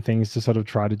in things to sort of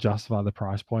try to justify the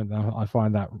price point, then I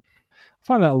find that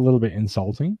a little bit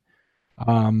insulting.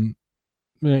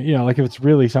 Like if it's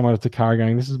really someone at Takara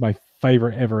going, this is my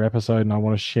favorite ever episode, and I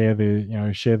want to share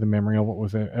the memory of it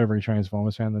with every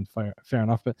Transformers fan, then fair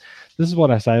enough. But this is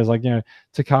what I say is, like,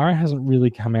 Takara hasn't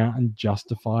really come out and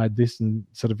justified this and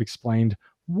sort of explained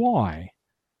why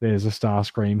there's a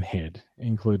Starscream head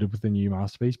included with the new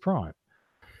Masterpiece Prime.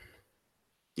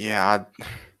 Yeah,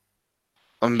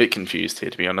 I'm a bit confused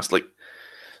here, to be honest. Like,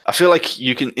 I feel like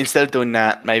you can, instead of doing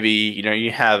that, maybe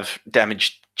you have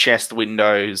damaged chest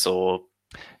windows or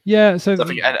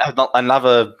something,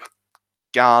 another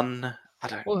gun. I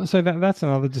don't. Well, so that's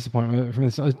another disappointment from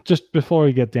this. Just before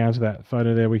we get down to that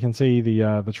photo there, we can see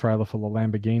the trailer for the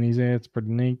Lamborghinis there. It's pretty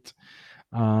neat.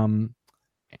 And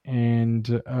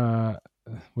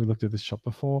we looked at this shop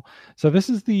before. So this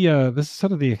is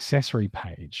sort of the accessory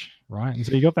page, right? And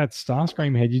so you got that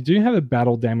Starscream head. You do have a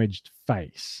battle damaged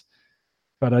face,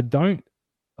 but I don't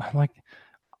like.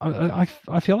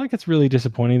 I feel like it's really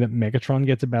disappointing that Megatron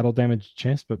gets a battle damaged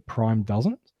chest, but Prime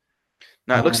doesn't.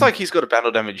 No, it looks like he's got a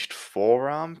battle damaged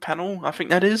forearm panel. I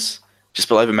think that is just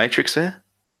below the matrix there.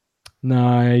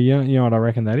 No, you know what I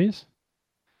reckon that is.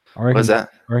 What is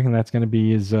that? I reckon that's going to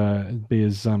be his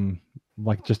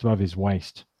like just above his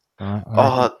waist. Right?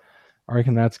 I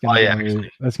reckon that's going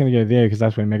to go there, because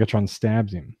that's where Megatron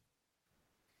stabs him.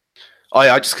 Oh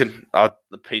yeah, I just couldn't.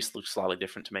 The piece looks slightly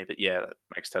different to me, but yeah, that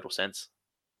makes total sense.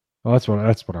 Well, that's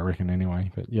what I reckon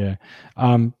anyway. But yeah,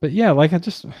 like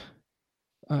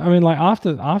I mean, like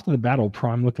after the battle,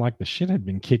 Prime looked like the shit had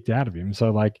been kicked out of him.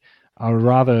 So like, I'd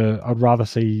rather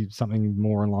see something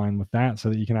more in line with that, so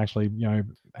that you can actually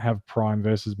have Prime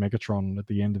versus Megatron at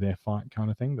the end of their fight, kind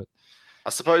of thing. But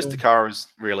I suppose Takara is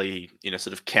really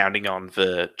sort of counting on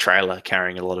the trailer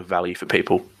carrying a lot of value for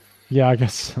people. Yeah, I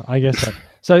guess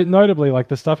So notably, like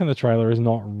the stuff in the trailer is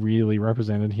not really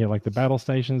represented here. Like the battle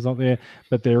station's not there,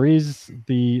 but there is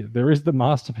the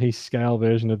masterpiece scale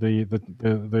version of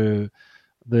the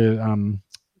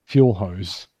fuel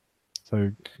hose.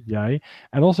 So yay!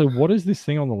 And also, what is this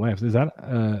thing on the left? Is that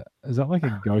like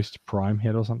a Ghost Prime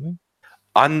head or something?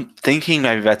 I'm thinking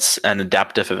maybe that's an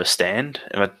adapter for the stand.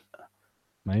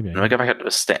 Maybe. When I go back up to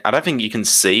the stand, I don't think you can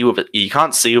see with it. You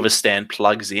can't see with a stand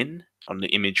plugs in on the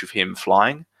image of him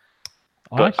flying.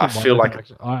 But I feel like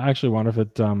I actually wonder if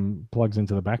it plugs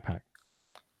into the backpack.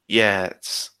 Yeah,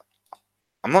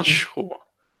 I'm not sure.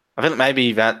 I think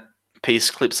maybe that piece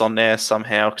clips on there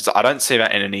somehow because I don't see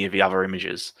that in any of the other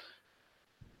images.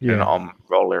 Yeah, on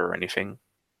roller or anything.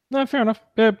 No, fair enough.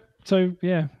 Yeah. So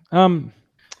yeah.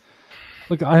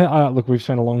 Look, look. We've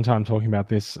spent a long time talking about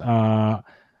this.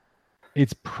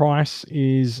 Its price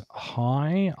is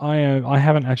high. I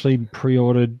haven't actually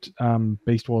pre-ordered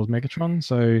Beast Wars Megatron,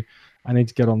 so I need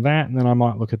to get on that, and then I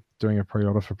might look at doing a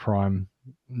pre-order for Prime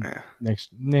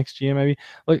next year, maybe.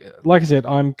 Like I said,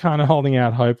 I'm kind of holding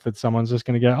out hope that someone's just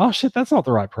going to go, oh shit, that's not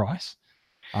the right price.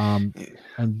 And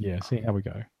yeah, see how we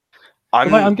go.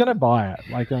 I'm going to buy it.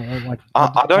 I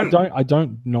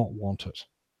don't not want it.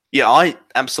 Yeah, I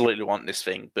absolutely want this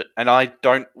thing, and I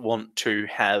don't want to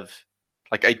have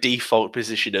like a default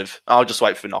position of I'll just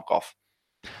wait for knockoff.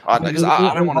 I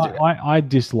don't want to do it. I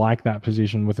dislike that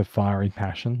position with a fiery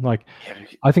passion. Like,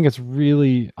 I think it's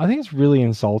really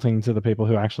insulting to the people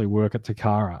who actually work at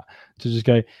Takara to just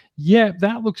go, yeah,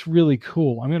 that looks really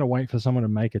cool. I'm going to wait for someone to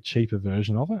make a cheaper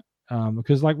version of it.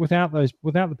 Because like without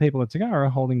the people at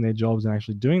Takara holding their jobs and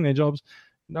actually doing their jobs,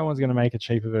 no one's going to make a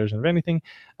cheaper version of anything.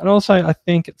 And also, I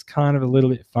think it's kind of a little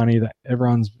bit funny that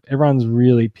everyone's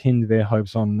really pinned their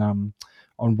hopes on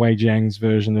Wei Jiang's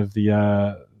version of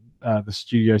the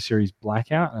Studio Series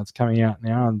Blackout, and it's coming out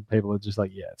now, and people are just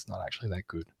like, yeah, it's not actually that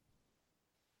good.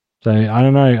 So I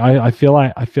don't know. I feel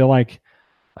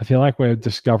like we're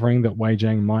discovering that Wei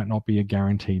Jiang might not be a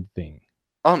guaranteed thing.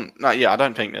 No, yeah, I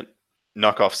don't think that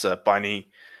knockoffs are by any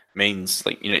means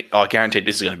like guaranteed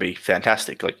this is going to be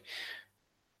fantastic. Like,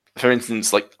 for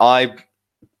instance, like I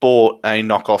bought a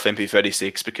knockoff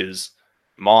MP36 because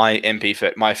my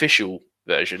official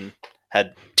version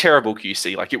had terrible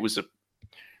QC. Like, it was a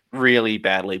really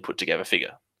badly put together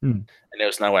figure, and there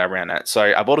was no way around that.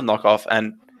 So I bought a knockoff,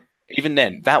 and even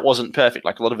then, that wasn't perfect.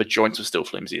 Like, a lot of the joints were still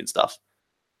flimsy and stuff.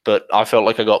 But I felt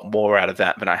like I got more out of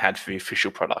that than I had for the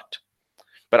official product.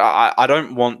 But I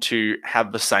don't want to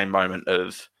have the same moment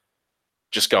of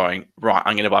just going, right,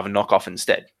 I'm going to buy the knockoff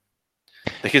instead.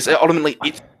 Because ultimately,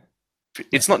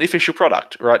 it's not the official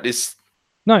product, right? it is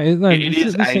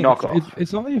a knockoff.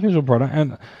 It's not the official product,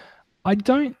 and I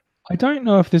don't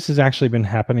know if this has actually been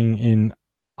happening in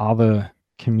other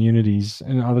communities,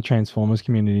 in other Transformers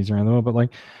communities around the world, but like,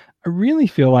 I really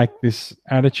feel like this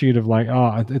attitude of like,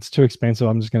 oh, it's too expensive,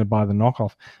 I'm just going to buy the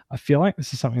knockoff. I feel like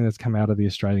this is something that's come out of the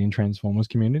Australian Transformers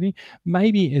community.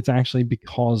 Maybe it's actually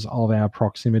because of our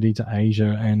proximity to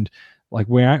Asia, and like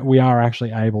we are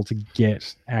actually able to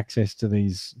get access to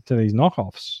these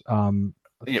knockoffs.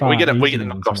 We get the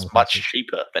knockoffs much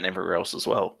cheaper than everywhere else as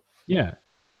well. Yeah.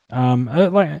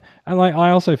 I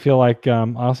also feel like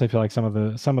some of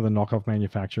the knockoff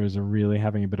manufacturers are really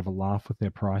having a bit of a laugh with their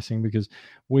pricing, because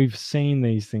we've seen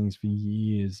these things for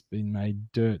years being made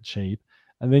dirt cheap,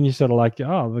 and then you sort of like,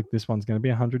 oh look, this one's going to be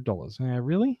 $100. Yeah,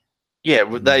 really? Yeah,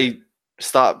 they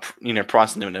start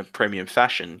pricing them in a premium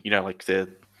fashion. Like it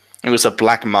was a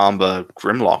Black Mamba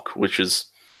Grimlock, which is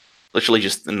literally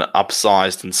just an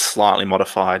upsized and slightly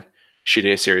modified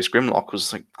Studio Series Grimlock,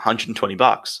 was like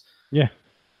 $120. Yeah.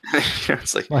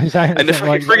 It's like,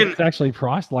 it's actually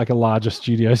priced like a larger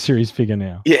Studio Series figure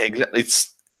now. Yeah, exactly.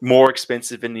 It's more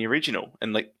expensive than the original,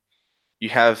 and like you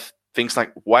have things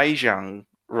like Wei Jiang,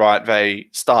 right? They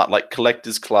start like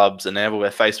collectors clubs and they have all their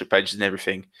Facebook pages and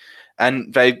everything,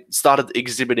 and they started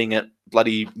exhibiting at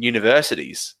bloody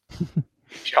universities.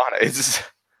 China, it's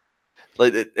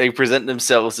like they present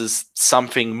themselves as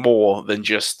something more than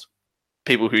just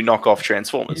people who knock off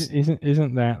Transformers.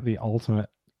 Isn't that the ultimate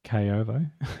KO though?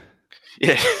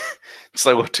 Yeah, it's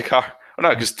like what Takara. Well, no,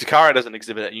 because Takara doesn't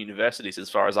exhibit at universities, as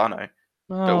far as I know.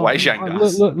 But Wei Jiang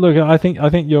does. Look, I think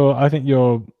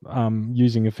you're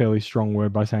using a fairly strong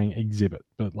word by saying exhibit,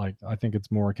 but like I think it's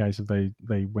more a case of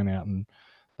they went out and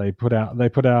they put out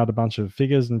a bunch of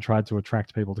figures and tried to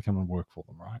attract people to come and work for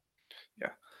them, right?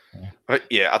 Yeah. But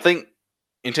yeah, I think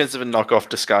in terms of a knockoff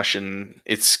discussion,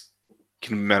 it's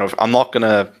I'm not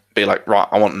gonna be like, right,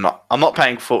 I'm not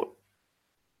paying for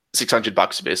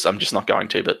 $600 for this. I'm just not going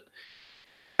to.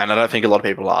 And I don't think a lot of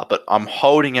people are. But I'm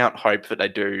holding out hope that they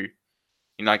do,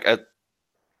 like a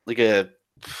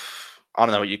I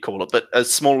don't know what you call it, but a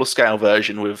smaller scale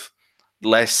version with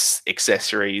less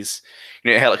accessories.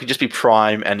 You know, hell, it could just be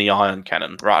Prime and the ion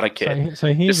cannon, right? I don't care.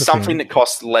 So here's just the something thing. that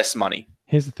costs less money.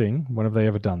 Here's the thing. When have they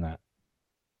ever done that?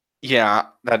 Yeah,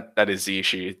 that is the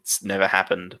issue. It's never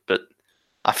happened, but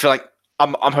I feel like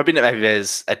I'm hoping that maybe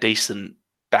there's a decent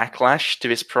backlash to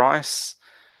this price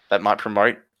that might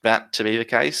promote that to be the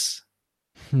case.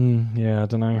 Yeah, I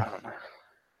don't know.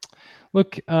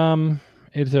 Look,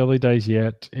 it's early days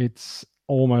yet. It's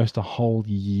almost a whole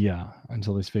year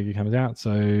until this figure comes out.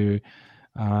 So,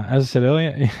 as I said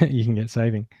earlier, you can get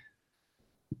saving.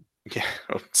 Yeah,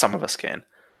 well, some of us can.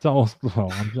 So,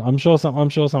 well, I'm sure some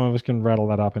of us can rattle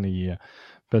that up in a year.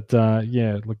 But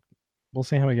yeah, look, we'll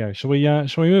see how we go. Shall we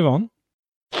move on?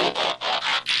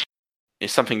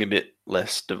 It's something a bit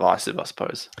less divisive, I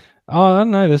suppose. Oh, I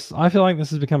don't know. I feel like this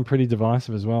has become pretty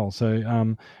divisive as well.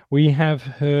 So we heard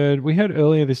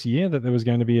earlier this year that there was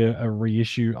going to be a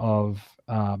reissue of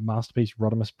Masterpiece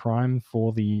Rodimus Prime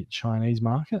for the Chinese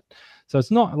market. So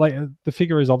it's not like the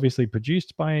figure is obviously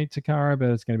produced by Takara, but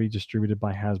it's going to be distributed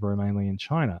by Hasbro mainly in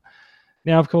China.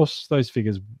 Now, of course, those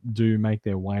figures do make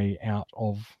their way out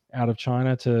of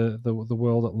China to the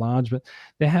world at large, but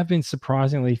there have been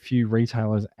surprisingly few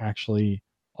retailers actually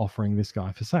offering this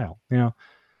guy for sale. Now,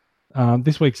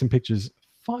 this week some pictures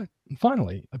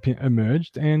finally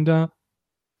emerged, and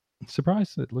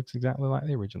surprise, it looks exactly like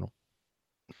the original.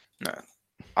 No,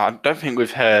 I don't think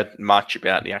we've heard much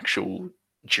about the actual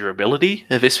durability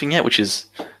of this thing yet, which is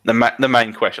the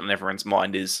main question on everyone's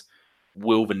mind is,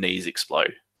 will the knees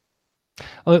explode?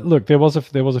 Look, there was a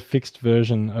fixed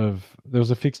version of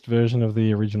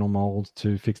the original mold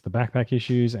to fix the backpack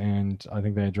issues, and I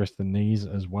think they addressed the knees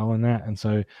as well in that. And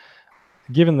so,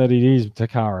 given that it is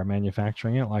Takara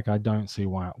manufacturing it, like I don't see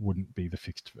why it wouldn't be the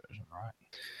fixed version, right?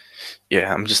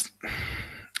 Yeah,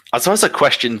 I suppose I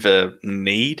question the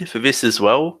need for this as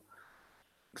well.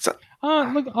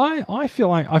 Look, I feel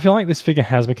like this figure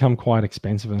has become quite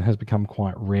expensive and has become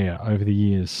quite rare over the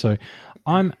years. So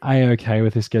I'm okay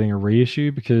with this getting a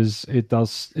reissue because it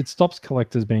stops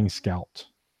collectors being scalped.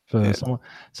 For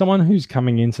someone who's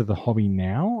coming into the hobby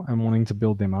now and wanting to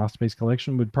build their masterpiece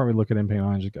collection would probably look at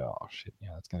MP9 and just go, oh shit, yeah,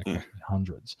 that's going to cost me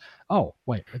hundreds. Oh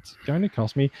wait, it's going to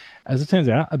cost me, as it turns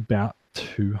out, about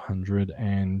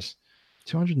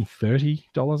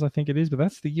 $230, I think it is, but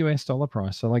that's the US dollar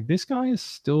price. So like this guy's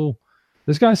still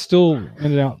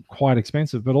ended up quite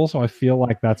expensive, but also I feel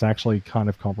like that's actually kind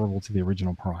of comparable to the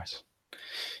original price.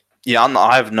 Yeah,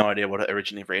 I have no idea what it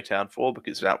originally retailed for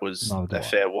because that was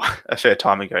a fair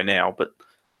time ago now. But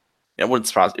it wouldn't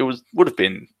surprise. It would have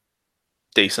been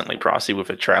decently pricey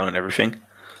with a trail and everything.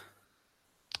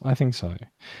 I think so.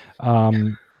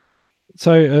 So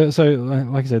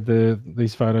like I said,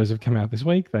 these photos have come out this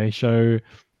week. They show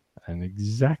an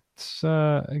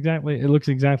exactly. It looks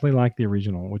exactly like the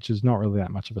original, which is not really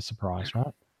that much of a surprise,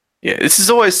 right? Yeah, this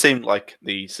has always seemed like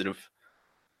the sort of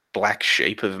black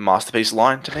sheep of a Masterpiece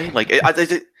line to me. Like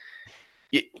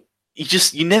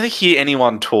you never hear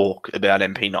anyone talk about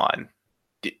MP9.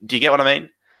 Do you get what I mean?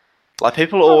 Like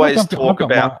people always talk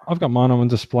about. I've got mine on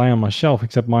display on my shelf,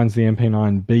 except mine's the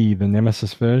MP9B, the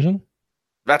Nemesis version.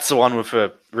 That's the one with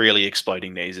the really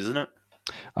exploding knees, isn't it?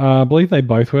 I believe they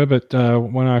both were, but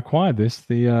when I acquired this,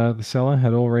 the seller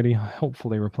had already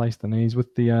helpfully replaced the knees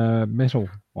with the metal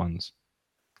ones.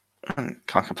 Can't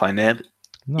complain there.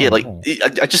 No, yeah, like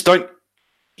I just don't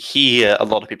hear a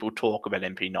lot of people talk about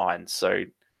MP9, so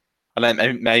I don't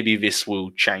know, maybe this will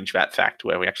change that fact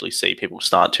where we actually see people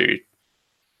start to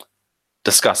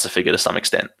discuss the figure to some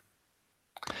extent.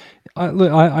 I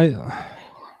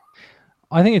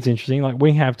think it's interesting. Like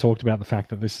we have talked about the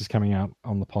fact that this is coming out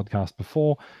on the podcast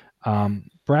before.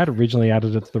 Brad originally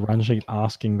added it to the run sheet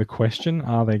asking the question,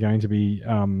 are they going to be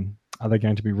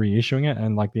reissuing it?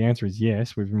 And like the answer is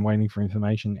yes. We've been waiting for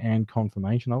information and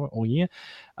confirmation of it all year.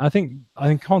 I think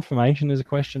confirmation is a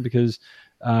question because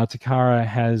Takara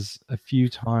has a few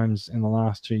times in the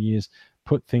last 2 years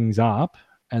put things up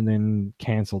and then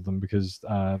cancelled them because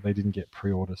they didn't get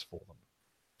pre-orders for them.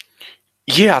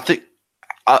 Yeah, I think.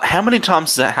 How many times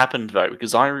has that happened though?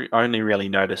 Because I only really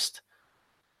noticed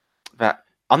that.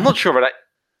 I'm not sure, but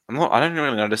I don't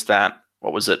really notice that.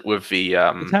 What was it with the?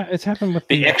 It's happened with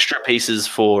the extra pieces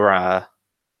for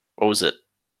what was it?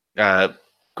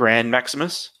 Grand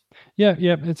Maximus. Yeah,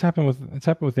 it's happened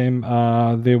with them.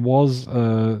 There was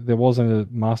a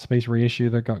Masterpiece reissue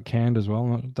that got canned as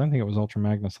well. I don't think it was Ultra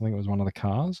Magnus. I think it was one of the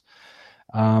cars.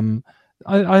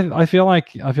 I feel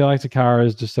like Takara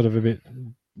is just sort of a bit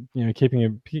keeping a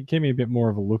bit more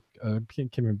of a look,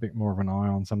 keeping a bit more of an eye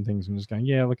on some things, and just going,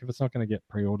 yeah, look, if it's not going to get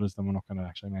pre-orders, then we're not going to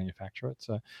actually manufacture it.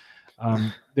 So,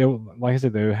 like I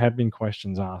said, there have been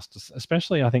questions asked,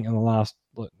 especially I think in the last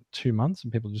 2 months,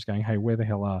 and people just going, hey, where the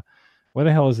hell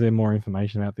is there more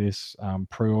information about this?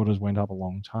 Pre-orders went up a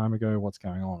long time ago. What's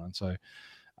going on? And so,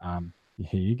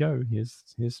 here you go. Here's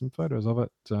some photos of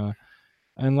it,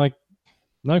 and like.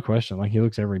 No question. Like, he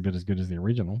looks every bit as good as the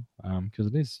original, because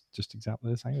it is just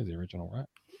exactly the same as the original, right?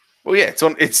 Well, yeah,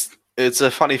 it's a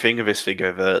funny thing of this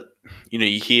figure that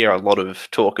you hear a lot of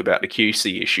talk about the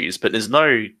QC issues, but there's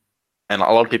no, and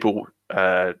a lot of people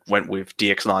went with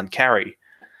DX9 Carry,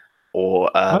 or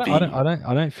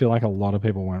I don't feel like a lot of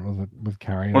people went with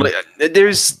Carry. Well,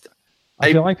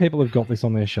 I feel like people have got this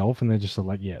on their shelf and they're just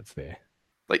like, yeah, it's there.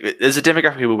 Like, there's a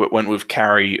demographic of people that went with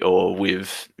Carry or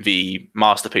with the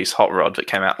Masterpiece Hot Rod that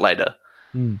came out later.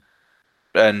 Mm.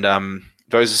 And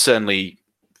those are certainly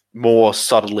more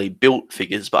subtly built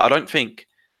figures, but I don't think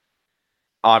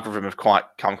either of them have quite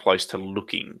come close to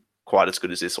looking quite as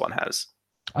good as this one has.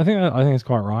 I think it's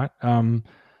quite right.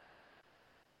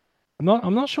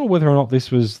 I'm not sure whether or not this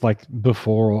was like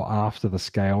before or after the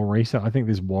scale reset. I think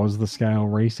this was the scale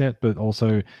reset, but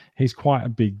also he's quite a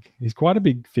big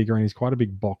figure and he's quite a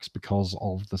big box because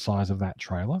of the size of that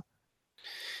trailer.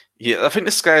 Yeah, I think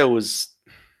the scale was.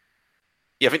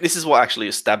 Yeah, I think this is what actually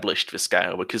established the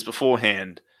scale, because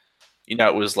beforehand,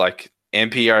 it was like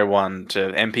MP01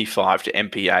 to MP5 to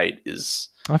MP8 is.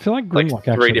 I feel like Grimlock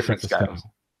like 3 different scales.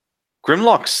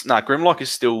 Grimlock is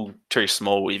still too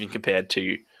small even compared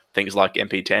to things like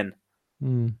MP10.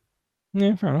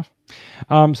 Yeah, fair enough.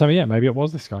 So yeah, maybe it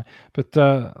was this guy, but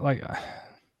I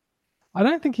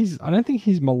don't think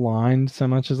he's maligned so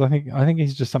much as I think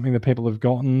he's just something that people have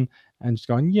gotten and just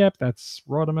going, yep, that's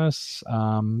Rodimus,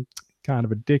 kind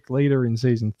of a dick leader in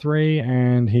season 3,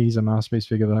 and he's a masterpiece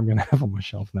figure that I'm going to have on my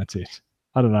shelf, and that's it.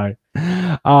 I don't know.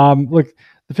 Look,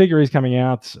 the figure is coming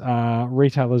out.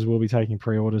 Retailers will be taking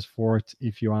pre-orders for it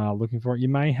if you are looking for it. You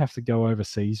may have to go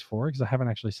overseas for it, because I haven't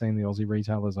actually seen the Aussie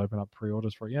retailers open up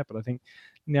pre-orders for it yet. But I think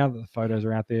now that the photos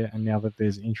are out there and now that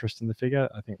there's interest in the figure,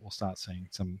 I think we'll start seeing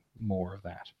some more of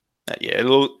that. Yeah,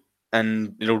 it'll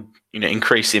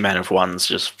increase the amount of ones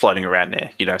just floating around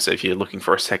there. So if you're looking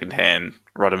for a second-hand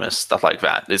Rodimus, stuff like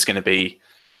that, it's going to be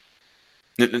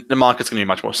the market's going to be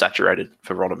much more saturated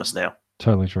for Rodimus now.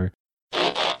 Totally true.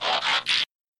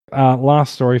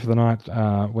 Last story for the night,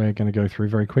 we're going to go through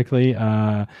very quickly.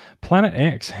 Planet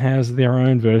X has their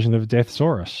own version of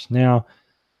Deathsaurus. Now,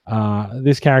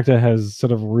 this character has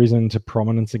sort of risen to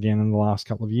prominence again in the last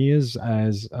couple of years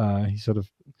as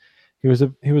he was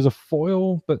a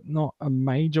foil, but not a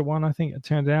major one, I think it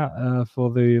turned out,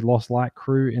 for the Lost Light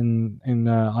crew in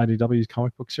IDW's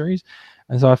comic book series.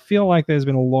 And so I feel like there's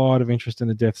been a lot of interest in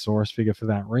the Deathsaurus figure for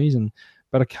that reason.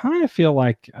 But I kind of feel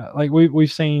like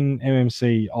we've seen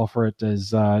MMC offer it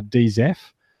as DZEF,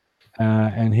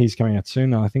 and he's coming out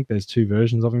soon. I think there's 2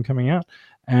 versions of him coming out,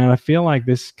 and I feel like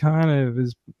this is kind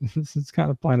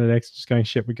of Planet X just going,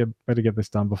 shit, we better get this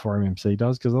done before MMC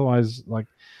does, because otherwise, like,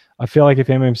 I feel like if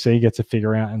MMC gets a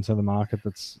figure out into the market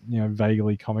that's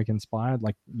vaguely comic inspired,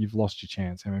 like, you've lost your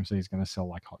chance. MMC is going to sell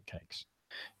like hotcakes.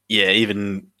 Yeah,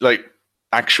 even like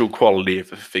actual quality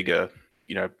of a figure,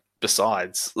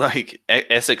 besides like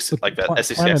Essex, like that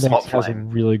SSS Hot Flame has a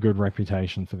really good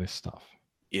reputation for this stuff.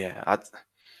 Yeah, I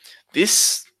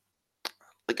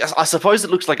suppose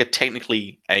it looks like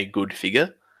technically a good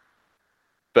figure,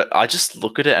 but I just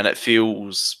look at it and it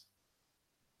feels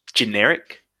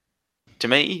generic to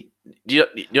me. Do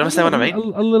you understand what I mean?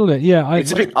 A little bit, yeah.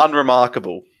 It's a bit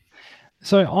unremarkable.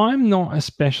 So I'm not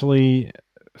especially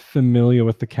familiar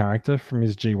with the character from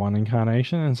his G1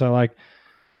 incarnation, and so like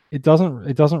it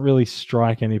doesn't really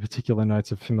strike any particular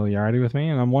notes of familiarity with me,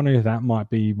 and I'm wondering if that might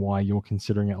be why you're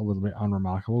considering it a little bit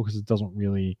unremarkable, because it doesn't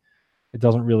really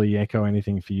echo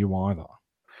anything for you either.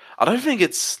 I don't think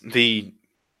it's the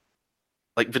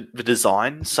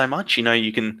design so much.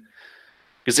 You can,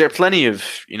 because there are plenty of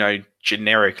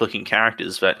generic looking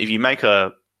characters, but if you make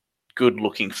a good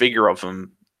looking figure of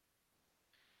them,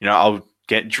 I'll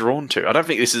get drawn to. I don't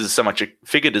think this is so much a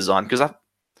figure design, because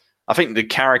I think the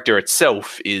character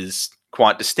itself is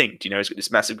quite distinct. He's got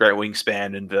this massive great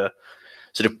wingspan and the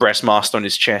sort of breast mask on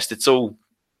his chest. It's all,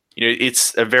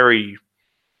 it's a very,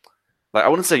 I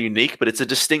wouldn't say unique, but it's a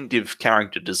distinctive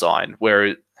character design.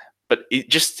 But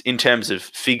just in terms of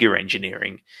figure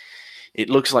engineering, it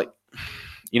looks like,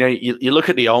 you look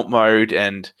at the alt mode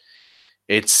and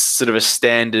it's sort of a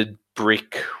standard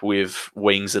brick with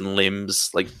wings and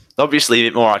limbs. Like, obviously a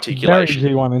bit more articulation.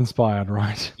 Very G1 inspired,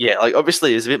 right? Yeah, like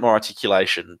obviously there's a bit more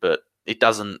articulation, but it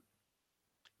doesn't.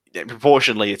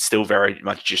 proportionally, it's still very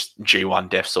much just G1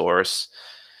 Deathsaurus.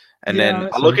 And then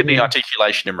I look at the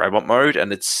articulation in robot mode,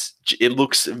 and it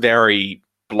looks very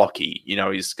blocky.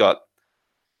 He's got.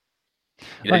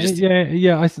 I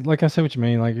see what you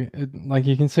mean. Like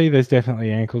you can see, there's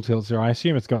definitely ankle tilts there. I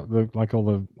assume it's got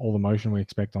all the motion we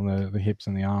expect on the hips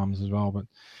and the arms as well. But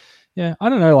yeah, I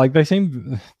don't know. Like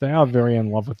they are very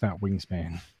in love with that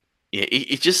wingspan. Yeah,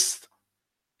 it just.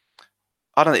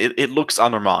 I don't know. It looks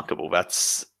unremarkable.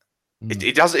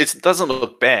 It doesn't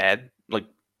look bad. Like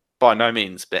by no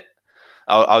means, but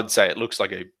I would say it looks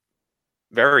like a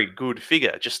very good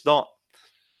figure. Just not.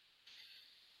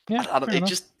 Yeah, it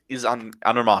just is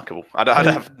unremarkable. I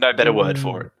have no better word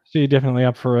for it. So you're definitely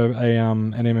up for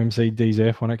an MMC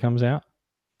DZF when it comes out?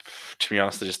 To be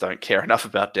honest, I just don't care enough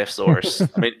about Deathsaurus.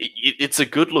 I mean, it's a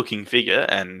good-looking figure,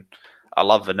 and I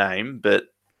love the name, but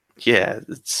yeah,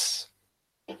 it's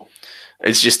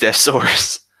just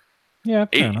Deathsaurus. Yeah,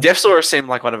 Deathsaurus seemed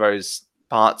like one of those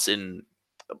parts in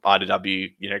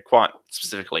IDW, quite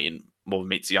specifically in More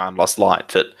Meets the Eye and Lost Light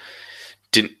that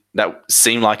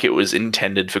seemed like it was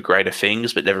intended for greater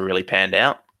things, but never really panned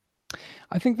out.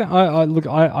 I think that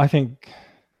I think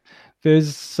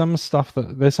there's some stuff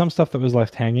that was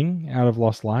left hanging out of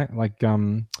Lost Light, like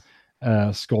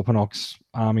Scorponok's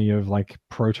army of like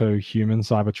proto-human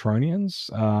Cybertronians.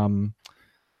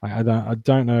 I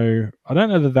don't know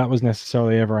that was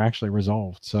necessarily ever actually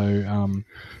resolved. So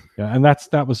yeah, and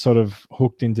that was sort of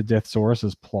hooked into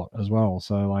Deathsaurus's plot as well.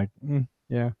 So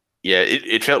yeah,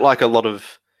 it felt like a lot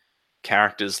of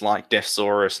characters like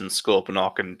Deathsaurus and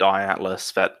Scorponok and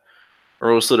Diatlas that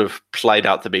are all sort of played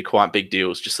out to be quite big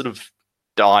deals, just sort of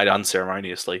died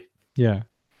unceremoniously. Yeah,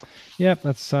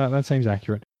 that seems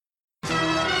accurate.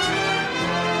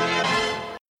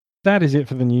 That is it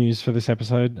for the news for this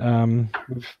episode.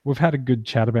 We've had a good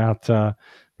chat about the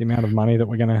amount of money that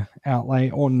we're going to outlay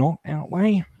or not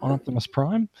outlay on Optimus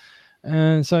Prime,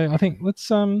 and so I think let's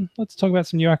talk about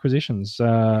some new acquisitions.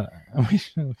 I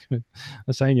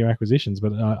say new acquisitions,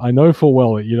 but I know full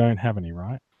well that you don't have any,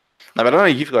 right? No, but I know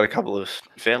you've got a couple of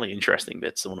fairly interesting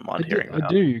bits I wouldn't mind hearing about.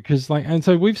 I do, because and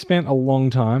so we've spent a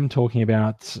long time talking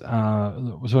about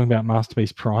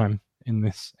Masterpiece Prime in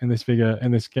this figure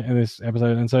in this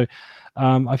episode, and so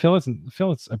I feel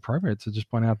it's appropriate to just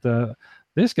point out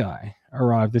this guy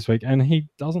arrived this week, and he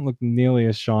doesn't look nearly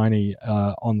as shiny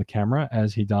on the camera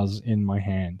as he does in my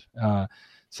hand.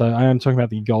 So I am talking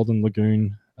about the Golden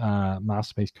Lagoon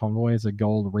Masterpiece Convoy. It's a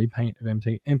gold repaint of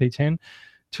MP10.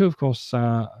 To, of course,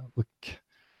 look,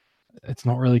 it's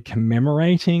not really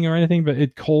commemorating or anything, but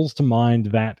it calls to mind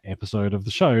that episode of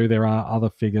the show. There are other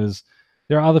figures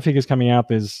coming out.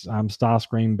 There's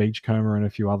Starscream, Beachcomber, and a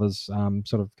few others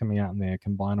sort of coming out in their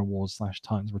Combiner Wars /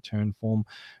 Titans Return form,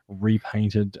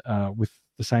 repainted with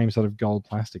the same sort of gold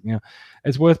plastic. Now,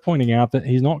 it's worth pointing out that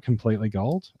he's not completely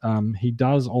gold. He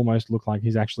does almost look like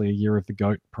he's actually a Year of the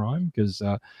Goat Prime, because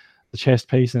the chest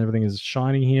piece and everything is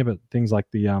shiny here, but things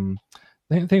like the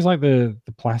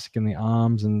plastic in the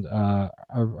arms and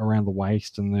around the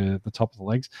waist and the top of the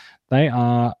legs, they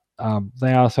are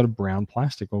sort of brown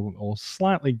plastic or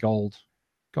slightly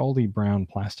goldy brown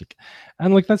plastic.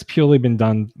 And look, that's purely been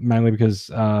done mainly because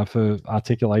for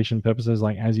articulation purposes,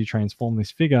 like as you transform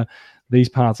this figure, these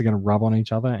parts are going to rub on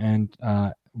each other, and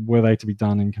were they to be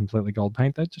done in completely gold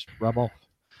paint, they'd just rub off.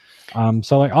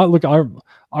 So like,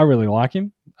 I really like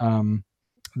him.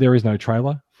 There is no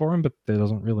trailer for him, but there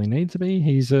doesn't really need to be.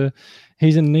 He's a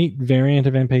neat variant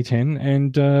of MP10,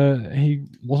 and he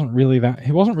wasn't really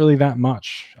that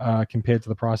much compared to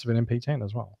the price of an MP10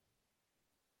 as well.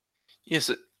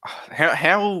 Yes.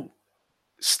 How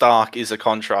stark is a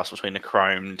contrast between the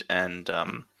chromed and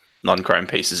non-chrome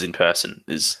pieces in person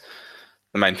is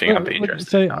the main thing I'd be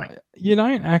interested in knowing. You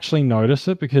don't actually notice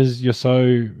it because your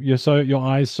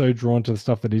eyes so drawn to the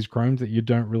stuff that is chromed that you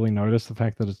don't really notice the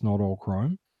fact that it's not all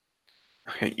chrome.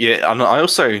 Yeah, I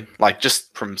also like,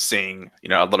 just from seeing a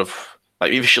lot of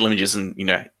like visual images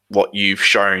and what you've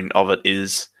shown of it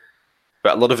is,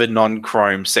 but a lot of the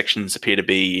non-chrome sections appear to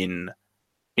be in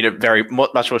very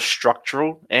much more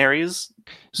structural areas.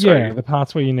 So, yeah, the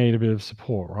parts where you need a bit of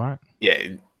support, right? Yeah,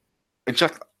 it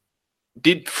just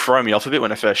did throw me off a bit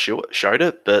when I first showed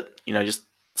it, but just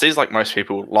seems like most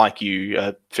people like you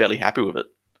are fairly happy with it.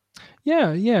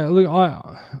 Yeah. Look,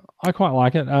 I quite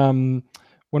like it.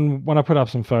 When I put up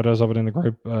some photos of it in the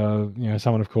group,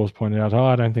 someone of course pointed out,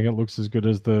 I don't think it looks as good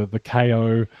as the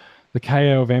KO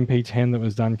of MP10 that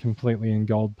was done completely in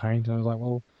gold paint. And I was like,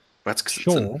 well, that's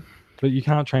sure, but you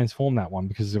can't transform that one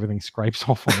because everything scrapes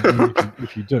off on it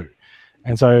if you do.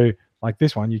 And so, like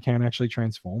this one, you can actually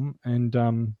transform, and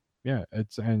yeah,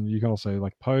 and you can also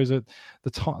like pose it.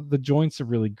 The joints are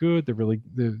really good. They're really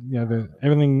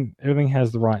everything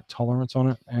has the right tolerance on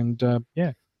it, and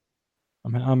yeah,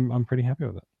 I'm pretty happy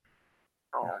with it.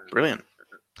 Oh, brilliant.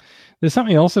 There's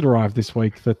something else that arrived this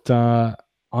week that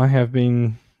I've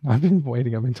been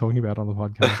talking about on the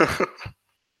podcast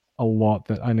a lot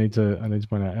that I need to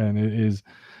point out, and it is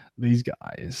these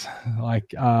guys.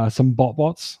 Like some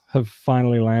bots have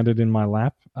finally landed in my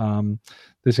lap.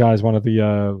 This guy's one of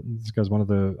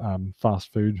the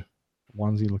fast food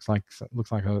ones. He looks like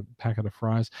a packet of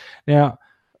fries. Now,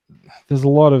 there's a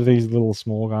lot of these little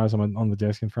small guys on the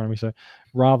desk in front of me. So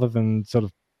rather than sort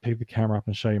of pick the camera up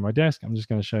and show you my desk, I'm just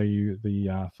going to show you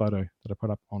the photo that I put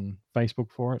up on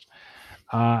Facebook for it.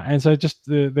 And so just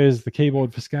there's the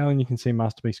keyboard for scaling. You can see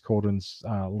Masterpiece Cordon's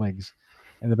legs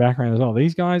in the background as well.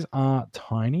 These guys are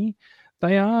tiny.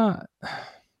 They are.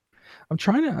 I'm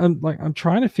trying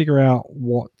to figure out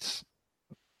what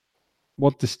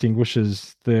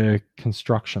distinguishes their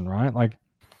construction, right? Like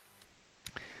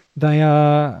they're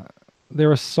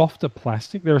a softer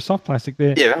plastic. They're a soft plastic.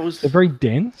 They're very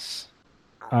dense.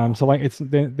 So like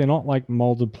they're not like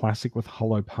molded plastic with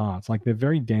hollow parts. Like they're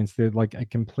very dense. They're like a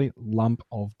complete lump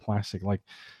of plastic. Like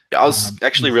I was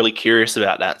actually really curious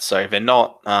about that. So they're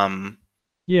not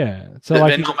yeah. So they're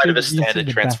like not made of a standard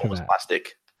Transformers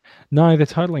plastic. No, they're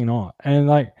totally not. And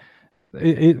like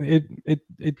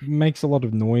it makes a lot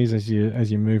of noise as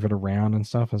you move it around and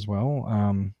stuff as well.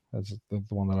 As the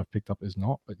one that I've picked up is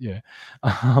not, but yeah.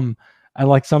 And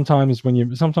like sometimes when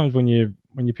you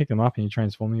pick them up and you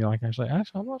transform them, you're like, actually, I'm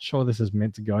not sure this is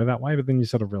meant to go that way. But then you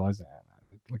sort of realize that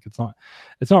like it's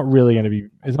not really going to be.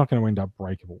 It's not going to end up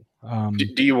breakable.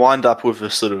 Do you wind up with a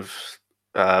sort of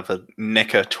the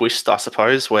NECA twist, I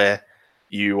suppose, where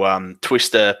you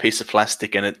twist a piece of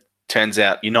plastic and it turns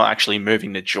out you're not actually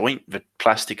moving the joint; the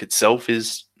plastic itself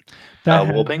is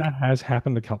warping? That has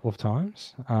happened a couple of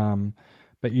times.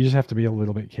 But you just have to be a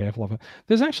little bit careful of it.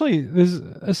 There's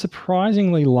a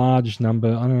surprisingly large number.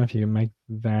 I don't know if you can make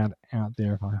that out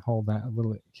there if I hold that a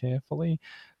little bit carefully.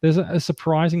 There's a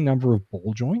surprising number of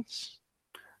ball joints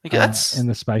in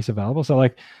the space available. So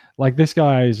like this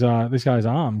guy's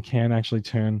arm can actually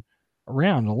turn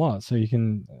around a lot. So you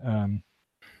can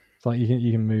it's like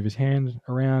you can move his hand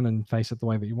around and face it the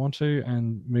way that you want to,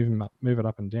 and move it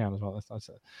up and down as well. That's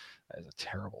a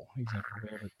terrible example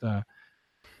there, but.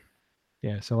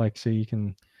 Yeah, so you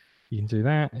can do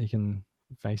that. You can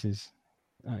face his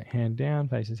hand down,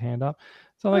 face his hand up.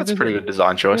 So like that's a pretty good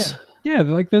design choice. Yeah,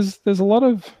 like there's a lot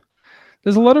of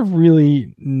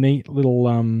really neat little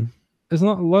there's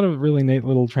not a lot of really neat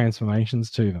little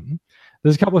transformations to them.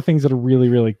 There's a couple of things that are really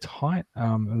really tight.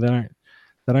 They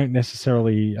don't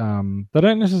necessarily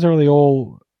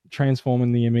all transform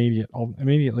in the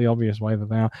immediately obvious way that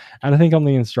they are. And I think on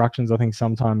the instructions, I think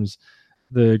sometimes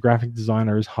the graphic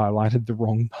designer has highlighted the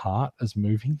wrong part as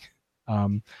moving.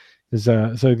 So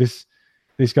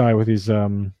this guy with his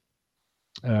wait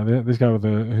a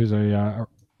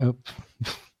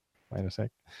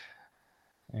sec.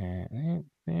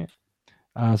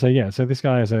 So this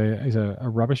guy is a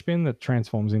rubbish bin that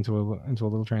transforms into a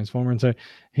little transformer, and so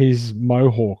his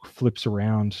mohawk flips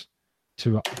around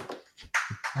to.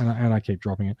 And I keep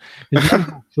dropping it.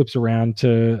 It flips around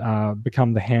to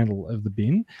become the handle of the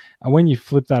bin. And when you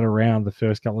flip that around the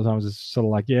first couple of times, it's sort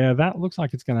of like, yeah, that looks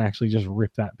like it's going to actually just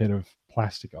rip that bit of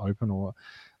plastic open, or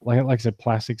like I said,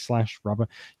 plastic / rubber.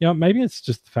 Maybe it's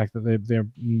just the fact that they're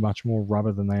much more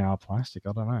rubber than they are plastic.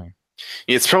 I don't know.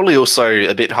 Yeah, it's probably also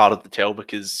a bit harder to tell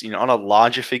because on a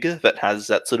larger figure that has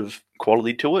that sort of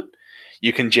quality to it,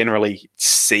 you can generally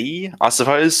see, I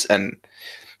suppose, and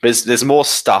there's more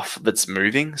stuff that's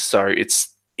moving, so it's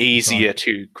easier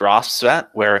to grasp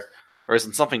that. Whereas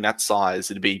in something that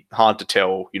size, it'd be hard to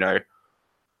tell,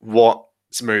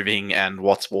 what's moving and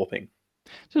what's warping.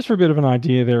 Just for a bit of an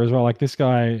idea there as well, like this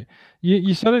guy,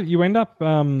 you end up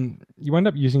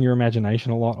using your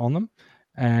imagination a lot on them,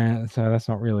 and so that's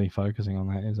not really focusing on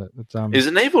that, is it? But, is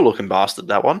an evil looking bastard,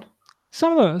 that one?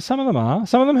 Some of them are.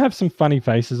 Some of them have some funny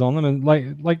faces on them, and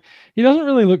like he doesn't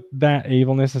really look that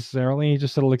evil necessarily. He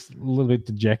just sort of looks a little bit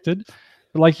dejected.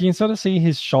 But like you can sort of see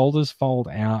his shoulders fold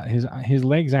out, his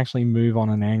legs actually move on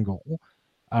an angle,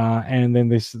 and then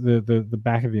the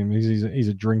back of him he's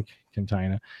a drink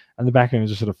container, and the back of him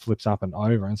just sort of flips up and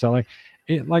over, and so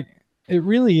it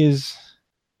really is.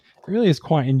 It really is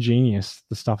quite ingenious,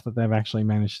 the stuff that they've actually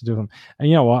managed to do them. And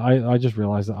you know what? I just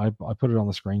realized that I put it on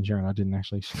the screen share and I didn't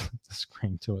actually flip the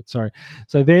screen to it. Sorry.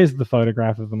 So there's the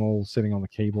photograph of them all sitting on the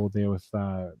keyboard there with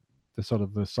the sort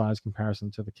of the size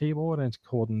comparison to the keyboard, and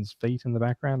Cordon's feet in the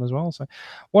background as well. So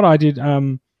what I did,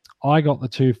 I got the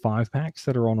 2 5-packs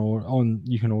that are on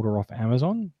you can order off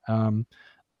Amazon, and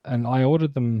I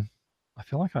ordered them. I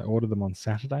feel like I ordered them on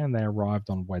Saturday, and they arrived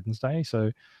on Wednesday.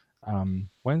 So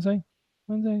Wednesday,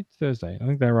 Thursday. I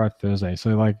think they arrived Thursday.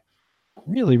 So like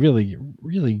really, really,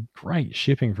 really great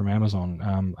shipping from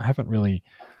Amazon. I haven't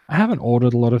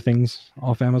ordered a lot of things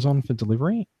off Amazon for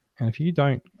delivery, and if you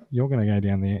don't, you're going to go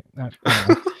down there.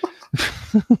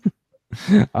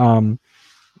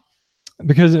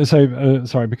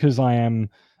 Because I am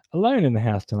alone in the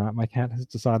house tonight, my cat has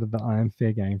decided that I am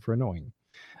fair game for annoying.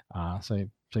 So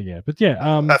yeah, but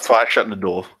yeah, that's why I shut the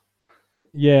door.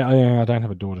 Yeah, I don't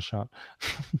have a door to shut.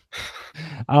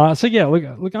 So yeah,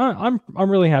 look, I'm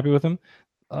really happy with them.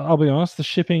 I'll be honest, the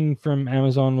shipping from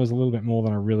Amazon was a little bit more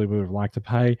than I really would have liked to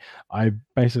pay. I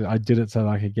did it so that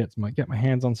I could get my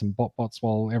hands on some BotBots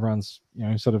while everyone's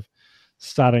sort of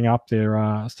starting up their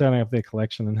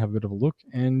collection and have a bit of a look.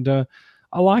 And I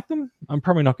like them. I'm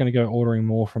probably not going to go ordering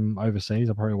more from overseas.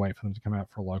 I'll probably wait for them to come out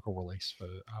for a local release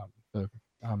for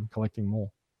collecting more.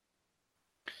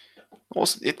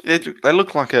 Also, they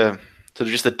look like a sort of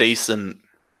just a decent,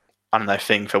 I don't know,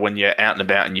 thing for when you're out and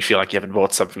about and you feel like you haven't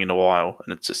bought something in a while,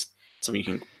 and it's just something you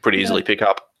can pretty easily pick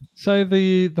up. So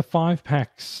the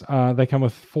 5-packs, they come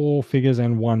with 4 figures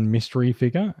and 1 mystery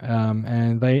figure,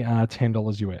 and they are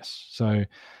 $10 US. So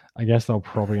I guess they'll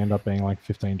probably end up being like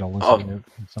 $15,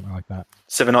 something like that.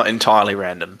 So they're not entirely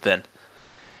random then.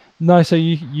 No, so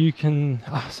you can.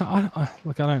 So I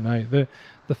don't know. The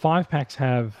 5-packs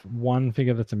have 1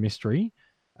 figure that's a mystery,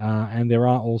 and there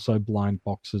are also blind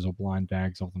boxes or blind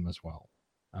bags of them as well.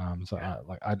 So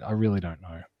I really don't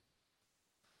know.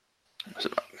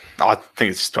 I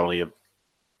think it's probably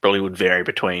would vary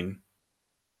between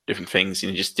different things,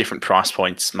 just different price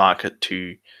points, market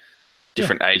to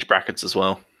different age brackets as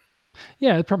well.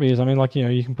 Yeah, it probably is. I mean, like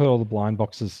you can put all the blind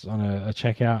boxes on a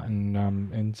checkout, and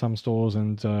in some stores,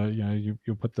 and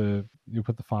you'll put the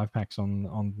 5-packs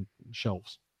on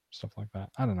shelves, stuff like that.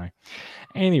 I don't know.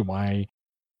 Anyway,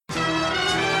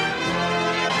 I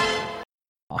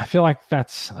feel like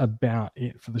that's about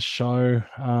it for the show.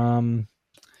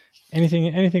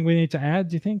 Anything we need to add?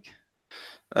 Do you think?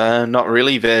 Not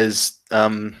really. There's,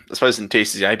 I suppose, in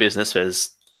TCGA business, there's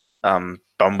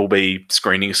Bumblebee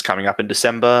screenings coming up in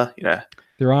December.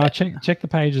 There are. Check the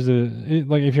pages.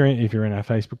 Like if you're in our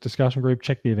Facebook discussion group,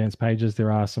 check the events pages.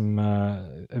 There are some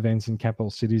events in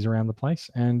capital cities around the place,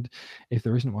 and if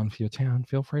there isn't one for your town,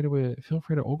 feel free to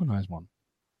organise one.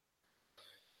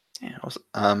 Yeah.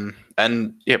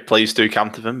 And yeah, please do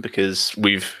come to them, because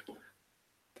I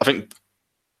think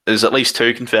there's at least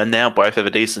 2 confirmed now. Both have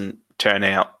a decent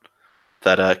turnout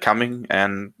that are coming,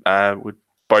 and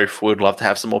both would love to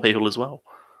have some more people as well.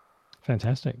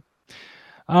 Fantastic.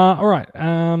 All right.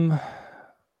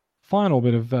 Final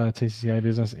bit of TCCA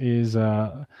business is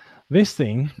this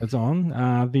thing that's on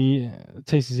the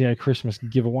TCCA Christmas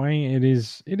giveaway. It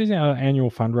is our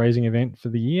annual fundraising event for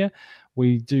the year.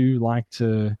 We do like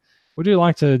to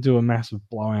do a massive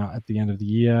blowout at the end of the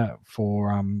year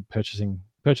for purchasing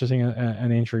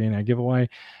an entry in our giveaway.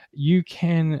 You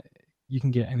can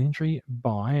get an entry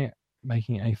by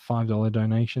making a $5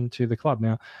 donation to the club.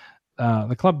 Now,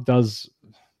 the club does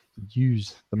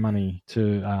use the money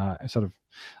to sort of,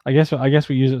 I guess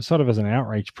we use it sort of as an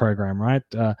outreach program, right?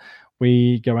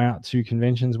 We go out to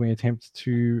conventions, we attempt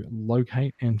to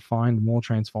locate and find more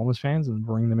Transformers fans and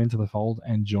bring them into the fold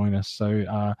and join us.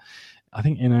 So I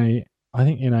think in a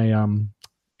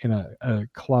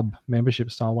club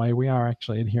membership style way, we are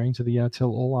actually adhering to the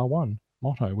Till All Are One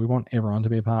motto. We want everyone to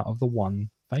be a part of the one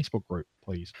Facebook group,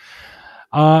 please.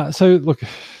 So look,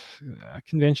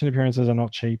 convention appearances are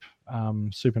not cheap.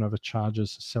 Supernova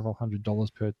charges several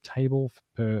 $100s per table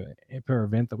per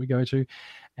event that we go to,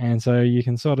 and so you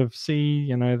can sort of see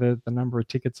the number of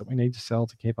tickets that we need to sell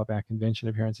to keep up our convention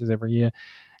appearances every year.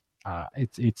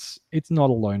 It's not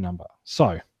a low number.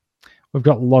 So we've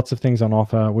got lots of things on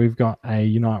offer. We've got a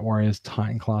Unite Warriors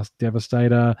Titan class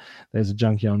Devastator. There's a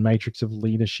Junkion Matrix of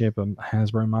Leadership, a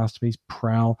Hasbro Masterpiece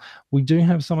Prowl. We do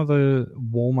have some of the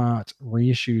Walmart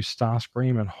reissue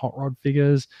Starscream and Hot Rod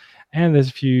figures. And there's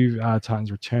a few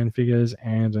Titans Return figures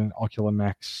and an Ocular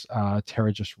Max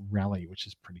Terrigus Rally, which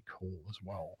is pretty cool as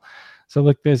well. So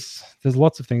look, there's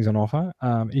lots of things on offer.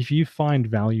 If you find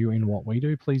value in what we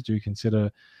do, please do consider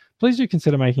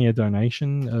making a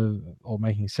donation or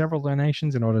making several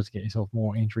donations in order to get yourself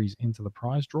more entries into the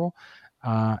prize draw.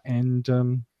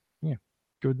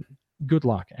 Good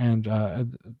luck. And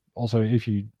also, if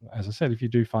you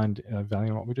do find value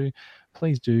in what we do,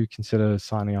 please do consider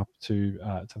signing up to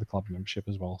the club membership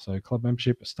as well. So club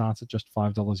membership starts at just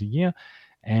 $5 a year,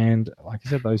 And like I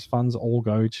said, those funds all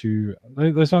go to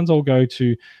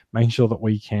making sure that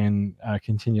we can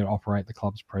continue to operate the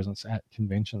club's presence at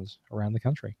conventions around the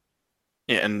country.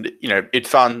 Yeah, and it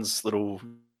funds little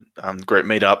group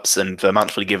meetups and the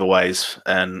monthly giveaways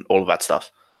and all of that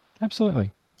stuff.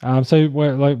 Absolutely. So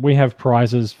we have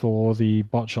prizes for the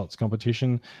Bot Shots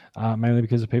competition, mainly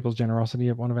because of people's generosity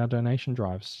at one of our donation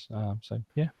drives. So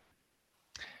yeah.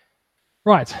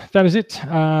 Right, that is it.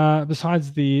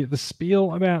 Besides the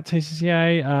spiel about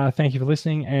TCCA, thank you for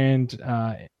listening. And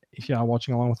if you are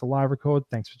watching along with the live record,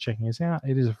 thanks for checking us out.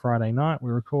 It is a Friday night. We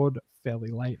record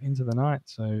fairly late into the night,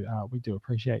 so we do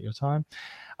appreciate your time.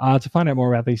 To find out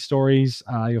more about these stories,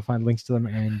 you'll find links to them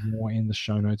and more in the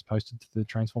show notes posted to the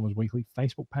Transformers Weekly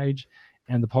Facebook page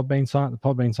and the Podbean site. The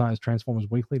Podbean site is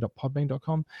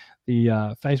transformersweekly.podbean.com. The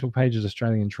Facebook page is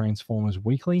Australian Transformers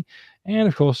Weekly. And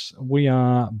of course, we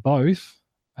are both,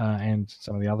 and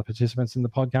some of the other participants in the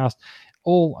podcast,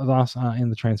 all of us are in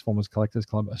the Transformers Collectors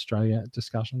Club Australia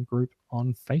discussion group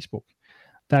on Facebook.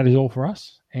 That is all for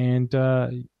us. And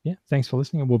yeah, thanks for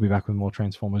listening. And we'll be back with more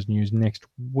Transformers news next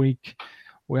week.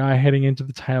 We are heading into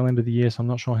the tail end of the year, so I'm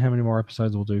not sure how many more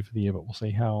episodes we'll do for the year, but we'll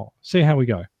see how we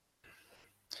go.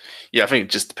 Yeah, I think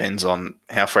it just depends on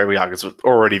how free we are, because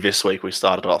already this week we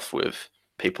started off with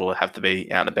people who have to be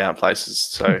out and about places.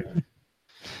 So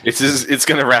it's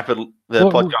going to podcasts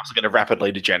are going to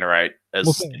rapidly degenerate as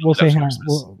we'll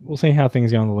see how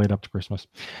things go on the lead up to Christmas.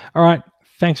 All right.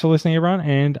 Thanks for listening, everyone,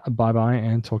 and bye-bye,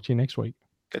 and talk to you next week.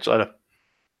 Catch you later.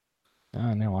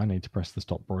 Now I need to press the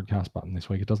stop broadcast button this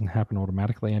week. It doesn't happen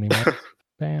automatically anymore.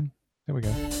 Bam. There we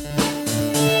go.